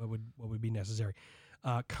what would be necessary.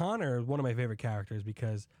 Connor, one of my favorite characters,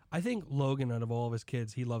 because I think Logan, out of all of his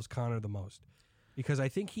kids, he loves Connor the most, because I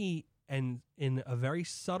think he, and in a very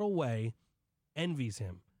subtle way, envies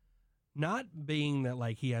him. Not being that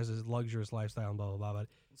like he has his luxurious lifestyle and blah blah blah, but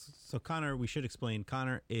so Connor, we should explain.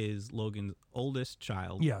 Connor is Logan's oldest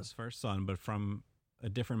child, Yes. his first son, but from a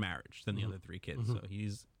different marriage than the other three kids. So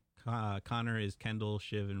he's Connor is Kendall,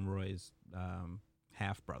 Shiv, and Roy's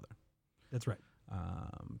half brother. that's right.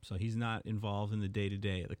 So he's not involved in the day to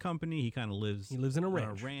day of the company. He kind of lives. He lives in a on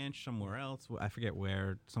ranch. a ranch somewhere else. I forget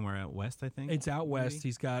where. Somewhere out west, I think. It's out west.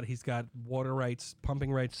 maybe? He's got water rights,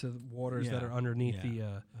 pumping rights to the waters that Yeah, are underneath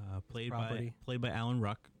yeah. the played property. by Alan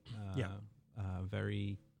Ruck. Yeah.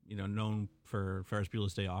 Very known for Ferris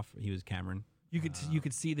Bueller's Day Off. He was Cameron. You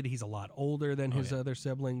could see that he's a lot older than his yeah. other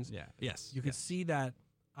siblings. Yeah. Yes. You could see that.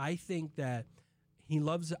 I think he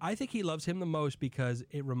loves him the most because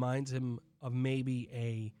it reminds him of maybe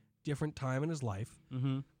a different time in his life.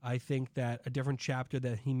 Mm-hmm. I think that a different chapter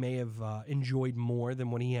that he may have enjoyed more than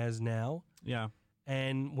what he has now. Yeah.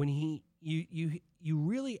 And when you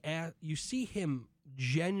really you see him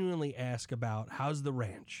genuinely ask about how's the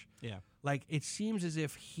ranch. Yeah. Like it seems as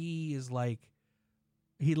if he is like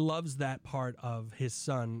he loves that part of his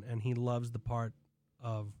son, and he loves the part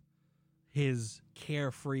of his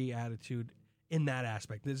carefree attitude in that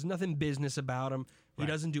aspect. There's nothing business about him. He Right.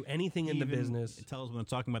 doesn't do anything in the business. It tells when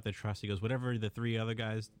talking about the trust, he goes, whatever the three other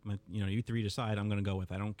guys, you three decide, I'm going to go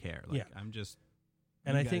with. I don't care. Like, Yeah. I'm just.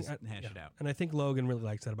 And you I think guys hash it out. And I think Logan really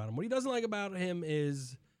likes that about him. What he doesn't like about him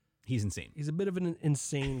is He's insane. he's a bit of an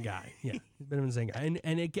insane guy. Yeah, he's a bit of an insane guy,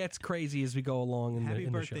 and it gets crazy as we go along in Happy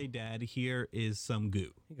the birthday, show. Dad. Here is some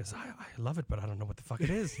goo. He goes, I love it, but I don't know what the fuck it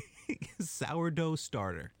is. Sourdough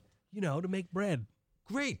starter. To make bread.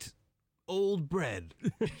 Great. Old bread.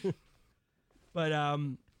 But oh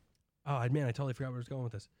man, I totally forgot where I was going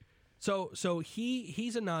with this. So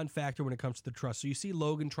he's a non-factor when it comes to the trust. So you see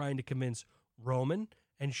Logan trying to convince Roman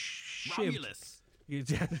and Shiv. Romulus.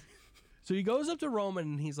 So he goes up to Roman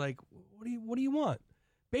and he's like, "What do you want?"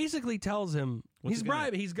 Basically tells him he's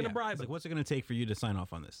going to bribe him. Like, what's it going to take for you to sign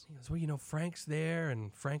off on this? He goes, well, Frank's there,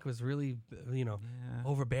 and Frank was really,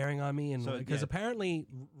 overbearing on me, and So, because yeah. apparently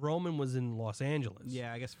Roman was in Los Angeles.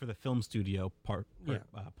 Yeah, I guess for the film studio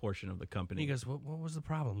portion of the company. And he goes, what was the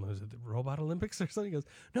problem? Was it the Robot Olympics or something? He goes,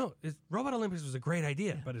 no, Robot Olympics was a great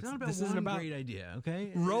idea, but it's not about this one isn't about great idea,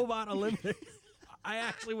 okay? Robot Olympics. I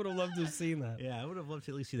actually would have loved to have seen that. Yeah, I would have loved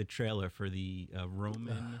to at least see the trailer for the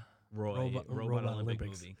Roman Roy Robot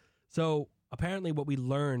Olympics movie. So apparently what we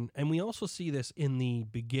learn, and we also see this in the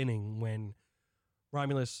beginning when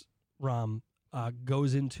Romulus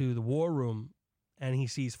goes into the war room and he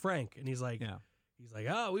sees Frank, and he's like,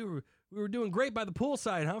 oh, we were doing great by the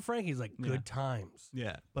poolside, huh, Frank? He's like, good times.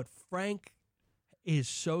 Yeah. But Frank is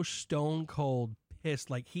so stone cold pissed,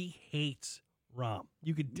 like he hates Rom.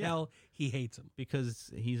 You could tell he hates him. Because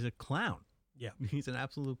he's a clown. Yeah. He's an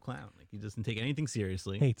absolute clown. Like, he doesn't take anything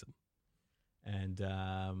seriously. Hates him.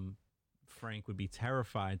 And Frank would be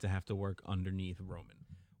terrified to have to work underneath Roman.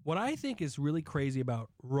 What I think is really crazy about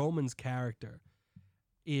Roman's character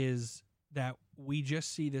is that we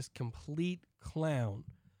just see this complete clown,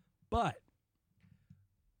 but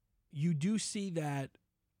you do see that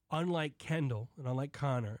unlike Kendall and unlike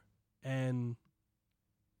Connor, and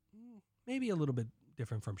maybe a little bit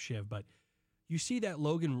different from Shiv, but you see that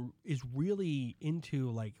Logan is really into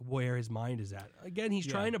like where his mind is at. Again, he's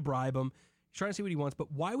trying to bribe him. He's trying to see what he wants,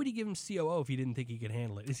 but why would he give him COO if he didn't think he could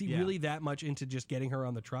handle it? Is he really that much into just getting her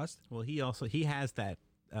on the trust? Well, he has that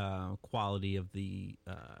quality of the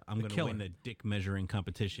I'm going to win the dick measuring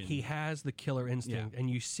competition. He has the killer instinct, and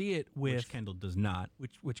you see it with which Kendall does not.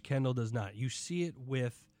 Which Kendall does not. You see it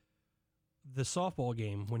with the softball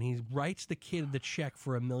game when he writes the kid the check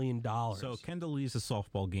for $1 million. So Kendall leaves the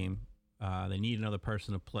softball game. They need another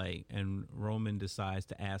person to play, and Roman decides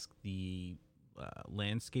to ask the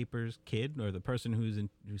landscaper's kid, or the person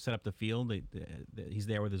who set up the field. He's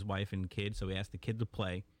there with his wife and kid, so he asked the kid to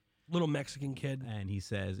play. Little Mexican kid. And he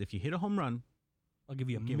says, if you hit a home run, I'll give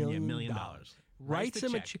you $1 million. Writes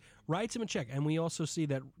him a check. And we also see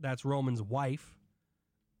that that's Roman's wife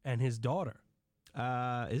and his daughter.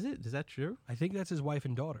 Is that true? I think that's his wife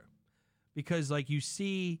and daughter. Because like you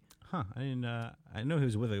see Huh. I didn't. I know he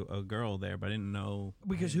was with a girl there, but I didn't know.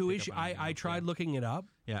 Because who is she? I tried looking it up,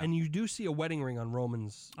 and you do see a wedding ring on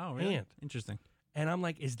Roman's hand. Interesting. And I'm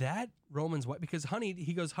like, is that Roman's wife? Because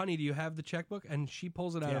he goes, honey, do you have the checkbook? And she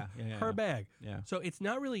pulls it out of her bag. Yeah. So it's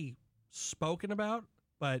not really spoken about,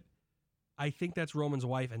 but I think that's Roman's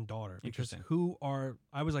wife and daughter. Because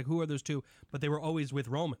I was like, who are those two? But they were always with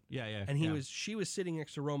Roman. Yeah, yeah. And she was sitting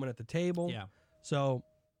next to Roman at the table. Yeah. So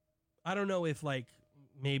I don't know if like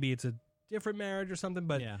maybe it's a different marriage or something,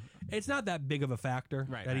 but it's not that big of a factor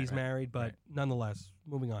that he's married. But nonetheless,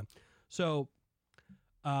 moving on. So,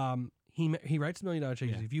 he writes $1 million check.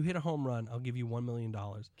 If you hit a home run, I'll give you $1 million.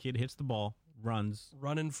 Kid hits the ball,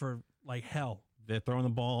 running for like hell. They're throwing the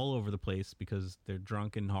ball all over the place because they're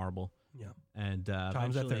drunk and horrible. Yeah. And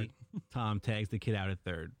Tom's at third. Tom tags the kid out at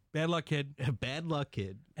third. Bad luck, kid. Bad luck,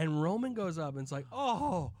 kid. And Roman goes up and it's like,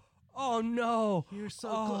 oh no, you're so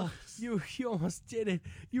close. You almost did it.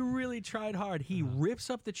 You really tried hard. He rips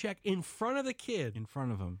up the check in front of the kid. In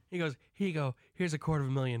front of him. He goes, here you go. Here's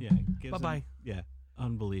 $250,000. Yeah. Bye-bye. Yeah.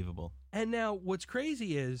 Unbelievable. And now what's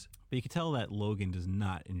crazy is, but you can tell that Logan does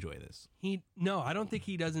not enjoy this. I don't think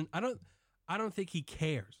he doesn't. I don't think he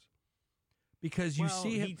cares. Because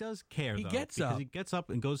see him. He does care, he though. Gets because up. He gets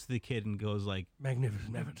up and goes to the kid and goes like,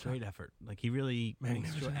 magnificent effort. Great effort. Like he really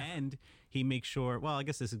makes sure. And he makes sure, well, I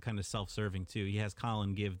guess this is kind of self-serving too. He has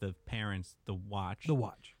Colin give the parents the watch.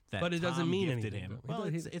 But it doesn't mean anything. Him. Well,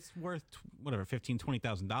 it's worth whatever, $15,000,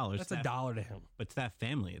 $20,000. That's $1 to him. But to that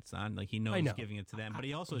family, it's not like he knows he's giving it to them. But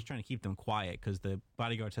he also is trying to keep them quiet because the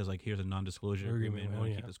bodyguard says like, here's a non-disclosure agreement. We want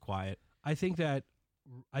to keep this quiet. I think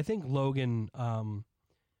Logan.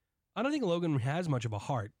 I don't think Logan has much of a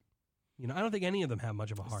heart. I don't think any of them have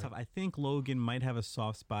much of a heart. I think Logan might have a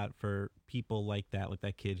soft spot for people like that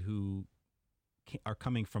kid who are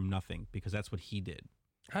coming from nothing because that's what he did.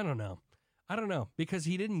 I don't know because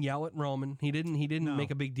he didn't yell at Roman. He didn't make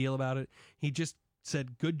a big deal about it. He just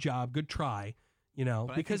said, "Good job, good try."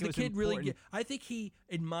 But because the kid I think he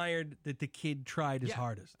admired that the kid tried his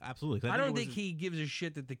hardest. Absolutely. I don't think he gives a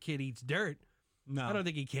shit that the kid eats dirt. No, I don't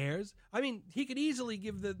think he cares. I mean, he could easily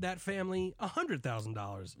give that family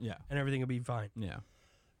 $100,000. Yeah, and everything would be fine. Yeah,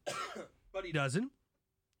 but he doesn't.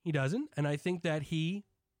 He doesn't, and I think that he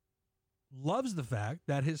loves the fact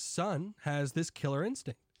that his son has this killer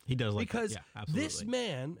instinct. He does, because this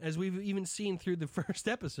man, as we've even seen through the first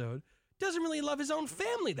episode, doesn't really love his own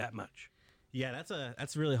family that much. Yeah,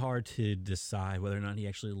 that's really hard to decide whether or not he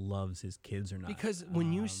actually loves his kids or not. Because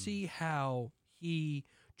when you see how he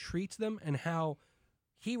treats them and how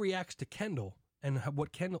he reacts to Kendall and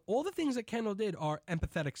all the things that Kendall did are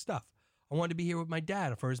empathetic stuff. I wanted to be here with my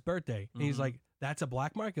dad for his birthday. And he's like, that's a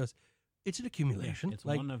black mark. He goes, it's an accumulation. Yeah, it's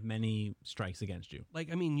one of many strikes against you.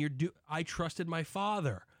 Like, I mean, I trusted my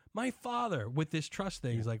father with this trust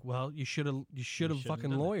thing. He's like, well, you should have fucking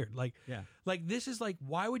lawyered. Like this is like,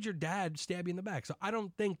 why would your dad stab you in the back? So I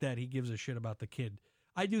don't think that he gives a shit about the kid.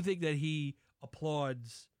 I do think that he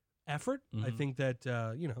applauds effort. Mm-hmm. I think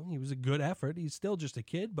that, he was a good effort. He's still just a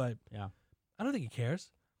kid, but I don't think he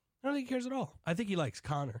cares. I don't think he cares at all. I think he likes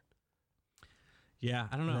Connor. Yeah,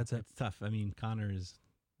 I don't know. It's tough. I mean,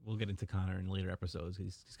 we'll get into Connor in later episodes.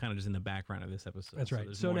 He's kind of just in the background of this episode. That's right.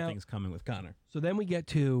 So there's more things coming with Connor. So then we get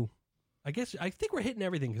to, I think we're hitting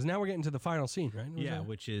everything because now we're getting to the final scene, right?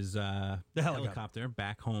 Which is the helicopter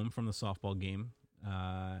back home from the softball game.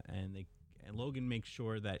 And Logan makes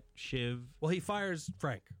sure that Shiv... Well, he fires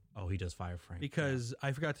Frank. Oh, he does fire Frank. Because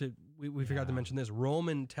I forgot to... We forgot to mention this.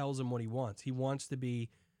 Roman tells him what he wants. He wants to be...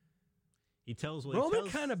 Roman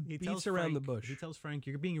kind of beats around the bush. He tells Frank,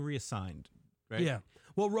 you're being reassigned, right? Yeah.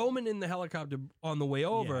 Well, Roman in the helicopter on the way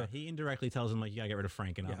over... he indirectly tells him, like, you gotta get rid of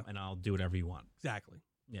Frank and I'll do whatever you want. Exactly.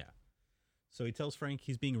 Yeah. So he tells Frank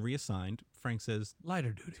he's being reassigned. Frank says...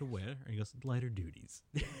 Lighter duties. To where? And he goes, lighter duties.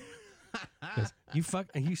 You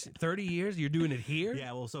 30 years? You're doing it here?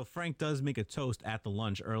 Yeah, well, so Frank does make a toast at the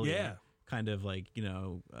lunch earlier. Yeah. Kind of like,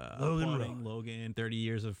 Logan, 30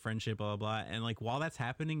 years of friendship, blah, blah, blah. And like while that's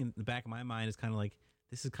happening, in the back of my mind is kind of like,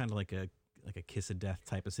 this is kind of like a kiss of death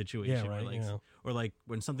type of situation. Yeah, right. Or like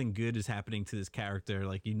when something good is happening to this character,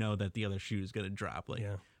 like that the other shoe is going to drop. Like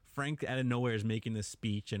Frank out of nowhere is making this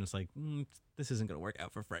speech and it's like, this isn't going to work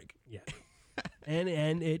out for Frank. Yeah. and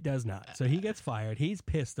it does not. So he gets fired. He's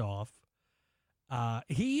pissed off.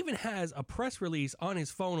 He even has a press release on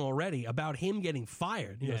his phone already about him getting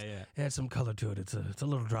fired. He goes, it has some color to it. It's a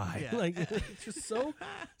little dry. Yeah. Like it's just so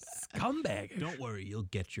scumbag. Don't worry, you'll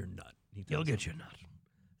get your nut. You'll get your nut.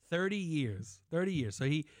 30 years. So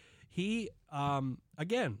he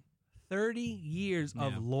again 30 years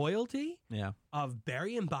of loyalty. Yeah. Of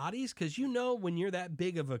burying bodies because when you're that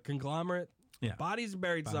big of a conglomerate. Yeah. Bodies are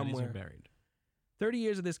buried Bodies somewhere. are buried. 30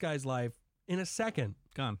 years of this guy's life in a second.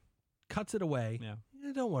 Gone. Cuts it away. Yeah.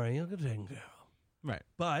 Don't worry, he'll get taken care of. Right.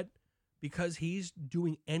 But because he's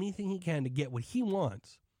doing anything he can to get what he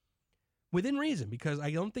wants within reason, because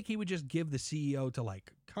I don't think he would just give the CEO to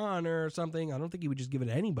like Connor or something. I don't think he would just give it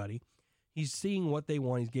to anybody. He's seeing what they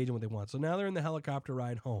want. He's gauging what they want. So now they're in the helicopter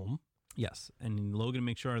ride home. Yes, and Logan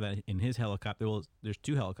makes sure that in his helicopter, well, there's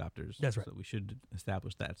 2 helicopters. That's right. So we should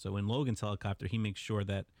establish that. So in Logan's helicopter, he makes sure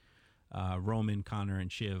that Roman, Connor,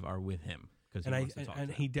 and Shiv are with him because he wants to talk to them.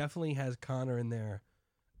 He definitely has Connor in there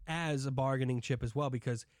as a bargaining chip as well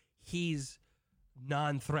because he's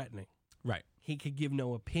non-threatening. Right. He could give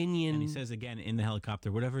no opinion. And he says again in the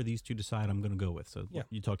helicopter, whatever these 2 decide, I'm going to go with. So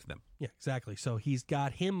you talk to them. Yeah, exactly. So he's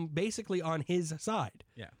got him basically on his side.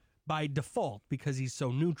 Yeah. By default because he's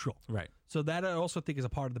so neutral. Right. So that I also think is a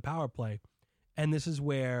part of the power play. And this is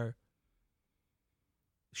where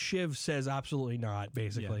Shiv says absolutely not,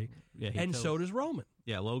 basically. Yeah. And so does Roman.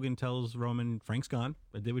 Yeah, Logan tells Roman, Frank's gone.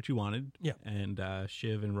 I did what you wanted. Yeah. And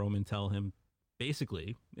Shiv and Roman tell him,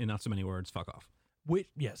 basically, in not so many words, fuck off.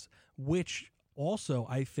 Which also,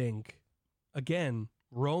 I think, again,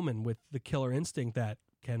 Roman with the killer instinct that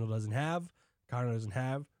Kendall doesn't have, Connor doesn't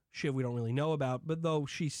have, Shiv we don't really know about, but though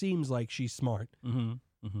she seems like she's smart. Mm-hmm.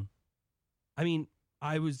 Mm-hmm. I mean,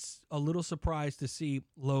 I was a little surprised to see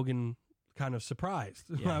Logan kind of surprised.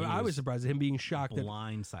 Yeah, I was surprised at him being shocked.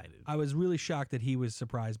 Blindsided. I was really shocked that he was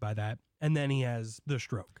surprised by that. And then he has the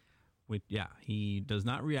stroke. He does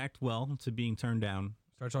not react well to being turned down.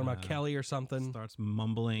 Starts talking about Kelly or something. Starts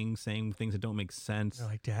mumbling, saying things that don't make sense. They're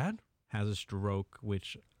like, Dad? Has a stroke,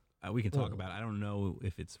 which we can talk about. I don't know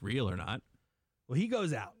if it's real or not. Well, he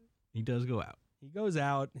goes out. He does go out. He goes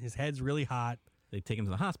out. His head's really hot. They take him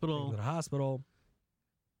to the hospital.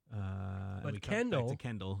 But Kendall, back to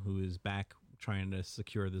Kendall, who is back trying to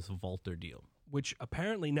secure this Volter deal, which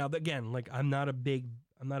apparently now again, like I'm not a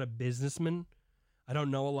businessman. I don't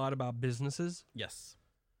know a lot about businesses. Yes.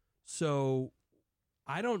 So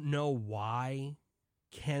I don't know why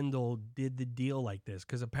Kendall did the deal like this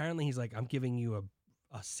because apparently he's like, I'm giving you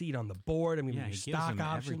a seat on the board. I'm giving you stock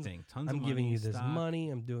options. I'm giving you this money.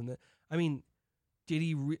 I'm doing that. I mean, did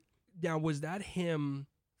he? Now was that him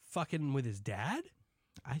fucking with his dad?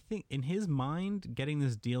 I think in his mind, getting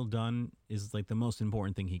this deal done is like the most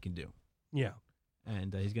important thing he can do. Yeah.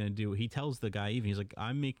 And he's going to do, he tells the guy even, he's like,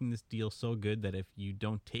 I'm making this deal so good that if you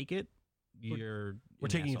don't take it, we're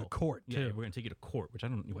taking you to court, too. Yeah, we're going to take you to court, which I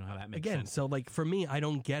don't even know how that makes sense. Again, so like for me, I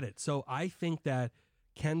don't get it. So I think that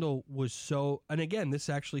Kendall was so, and again, this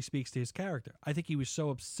actually speaks to his character. I think he was so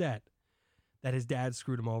upset that his dad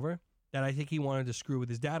screwed him over that I think he wanted to screw with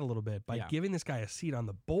his dad a little bit by giving this guy a seat on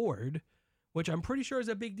the board, which I'm pretty sure is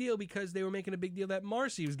a big deal because they were making a big deal that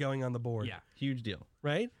Marcy was going on the board. Yeah, huge deal.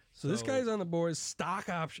 Right? So this guy's on the board, stock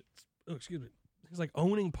options. Oh, excuse me. He's like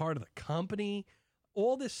owning part of the company,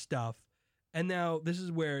 all this stuff. And now this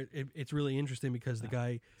is where it's really interesting because the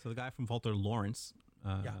guy... So the guy from Volter, Lawrence,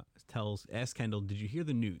 asks Kendall, did you hear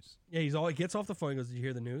the news? Yeah, he gets off the phone and goes, did you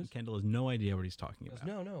hear the news? And Kendall has no idea what he's talking about.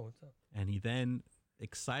 No, what's up? And he then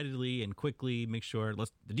excitedly and quickly makes sure,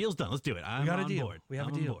 the deal's done. Let's do it. We got a deal. Board. We have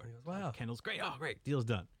a deal. He goes, wow. Kendall's great. Oh, great. Deal's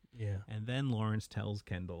done. Yeah. And then Lawrence tells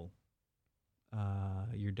Kendall,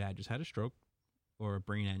 your dad just had a stroke or a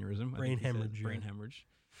brain aneurysm. Brain hemorrhage. Brain hemorrhage.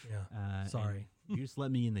 Yeah. Sorry. You just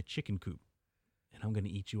let me in the chicken coop, and I'm going to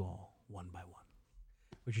eat you all one by one.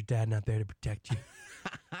 Was your dad not there to protect you?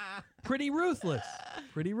 Pretty ruthless.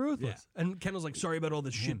 Yeah. And Kendall's like, sorry about all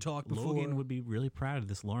the shit talk before. Logan would be really proud of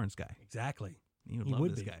this Lawrence guy. Exactly. He would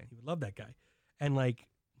love this guy. He would love that guy. And like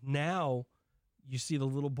now you see the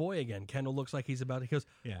little boy again. Kendall looks like he's about to, he goes,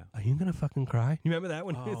 are you going to fucking cry? You remember that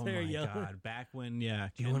when he was there yelling? Oh my God. Back when, do you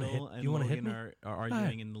Kendall and Logan are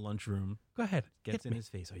arguing in the lunchroom. Go ahead. Gets in his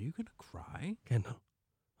face. Are you going to cry? Kendall,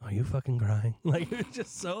 are you fucking crying? Like, it's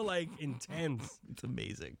just so like intense. It's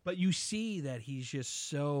amazing. But you see that he's just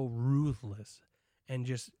so ruthless and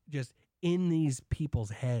just in these people's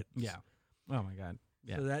heads. Yeah. Oh my God.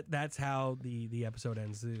 Yeah. So that's how the episode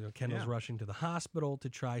ends. Kendall's rushing to the hospital to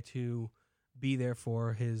try to be there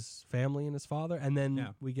for his family and his father. And then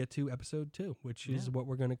we get to episode 2, which is what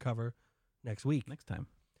we're going to cover next week. Next time.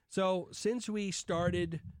 So since we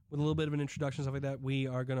started with a little bit of an introduction, stuff like that, we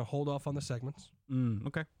are going to hold off on the segments.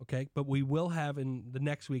 Okay. Okay. But we will have in the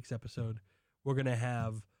next week's episode, we're going to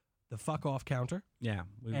have the fuck off counter. Yeah.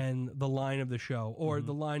 And the line of the show, or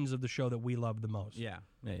the lines of the show that we love the most. Yeah.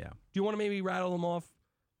 Do you want to maybe rattle them off?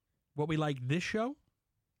 What we like this show?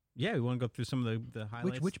 Yeah, we want to go through some of the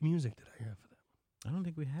highlights. Which music did I hear for that? I don't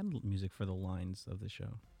think we had music for the lines of the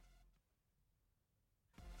show.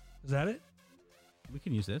 Is that it? We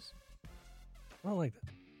can use this. I don't like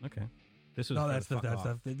that. Okay. This was No, for that's the fuck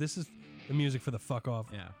off. this is the music for the fuck off.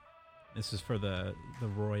 Yeah. This is for the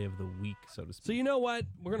Roy of the week, so to speak. So you know what?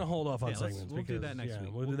 We're gonna hold off on Yeah, segments. we'll do because, that next week.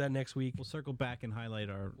 We'll do that next week. We'll circle back and highlight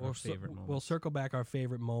our favorite moments. We'll circle back our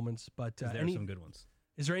favorite moments. But there are some good ones.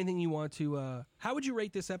 Is there anything you want to? How would you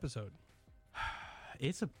rate this episode?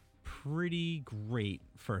 It's a pretty great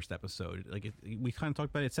first episode. Like we kind of talked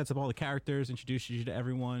about it. It sets up all the characters, introduces you to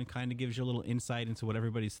everyone, kind of gives you a little insight into what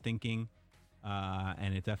everybody's thinking,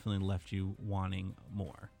 and it definitely left you wanting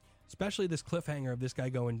more. Especially this cliffhanger of this guy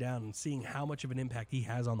going down and seeing how much of an impact he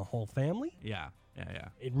has on the whole family. Yeah.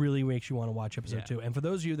 It really makes you want to watch episode 2. And for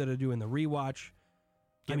those of you that are doing the rewatch,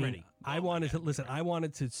 Get ready. I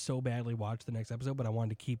wanted to so badly watch the next episode, but I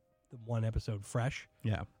wanted to keep the one episode fresh.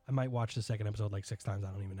 Yeah. I might watch the second episode like 6 times.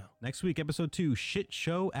 I don't even know. Next week, episode 2, Shit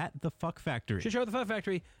Show at the Fuck Factory. Shit Show at the Fuck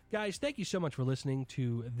Factory. Guys, thank you so much for listening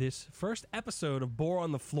to this first episode of Bore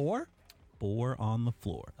on the Floor. Bore on the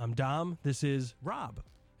Floor. I'm Dom. This is Rob.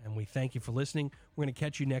 And we thank you for listening. We're going to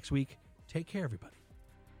catch you next week. Take care, everybody.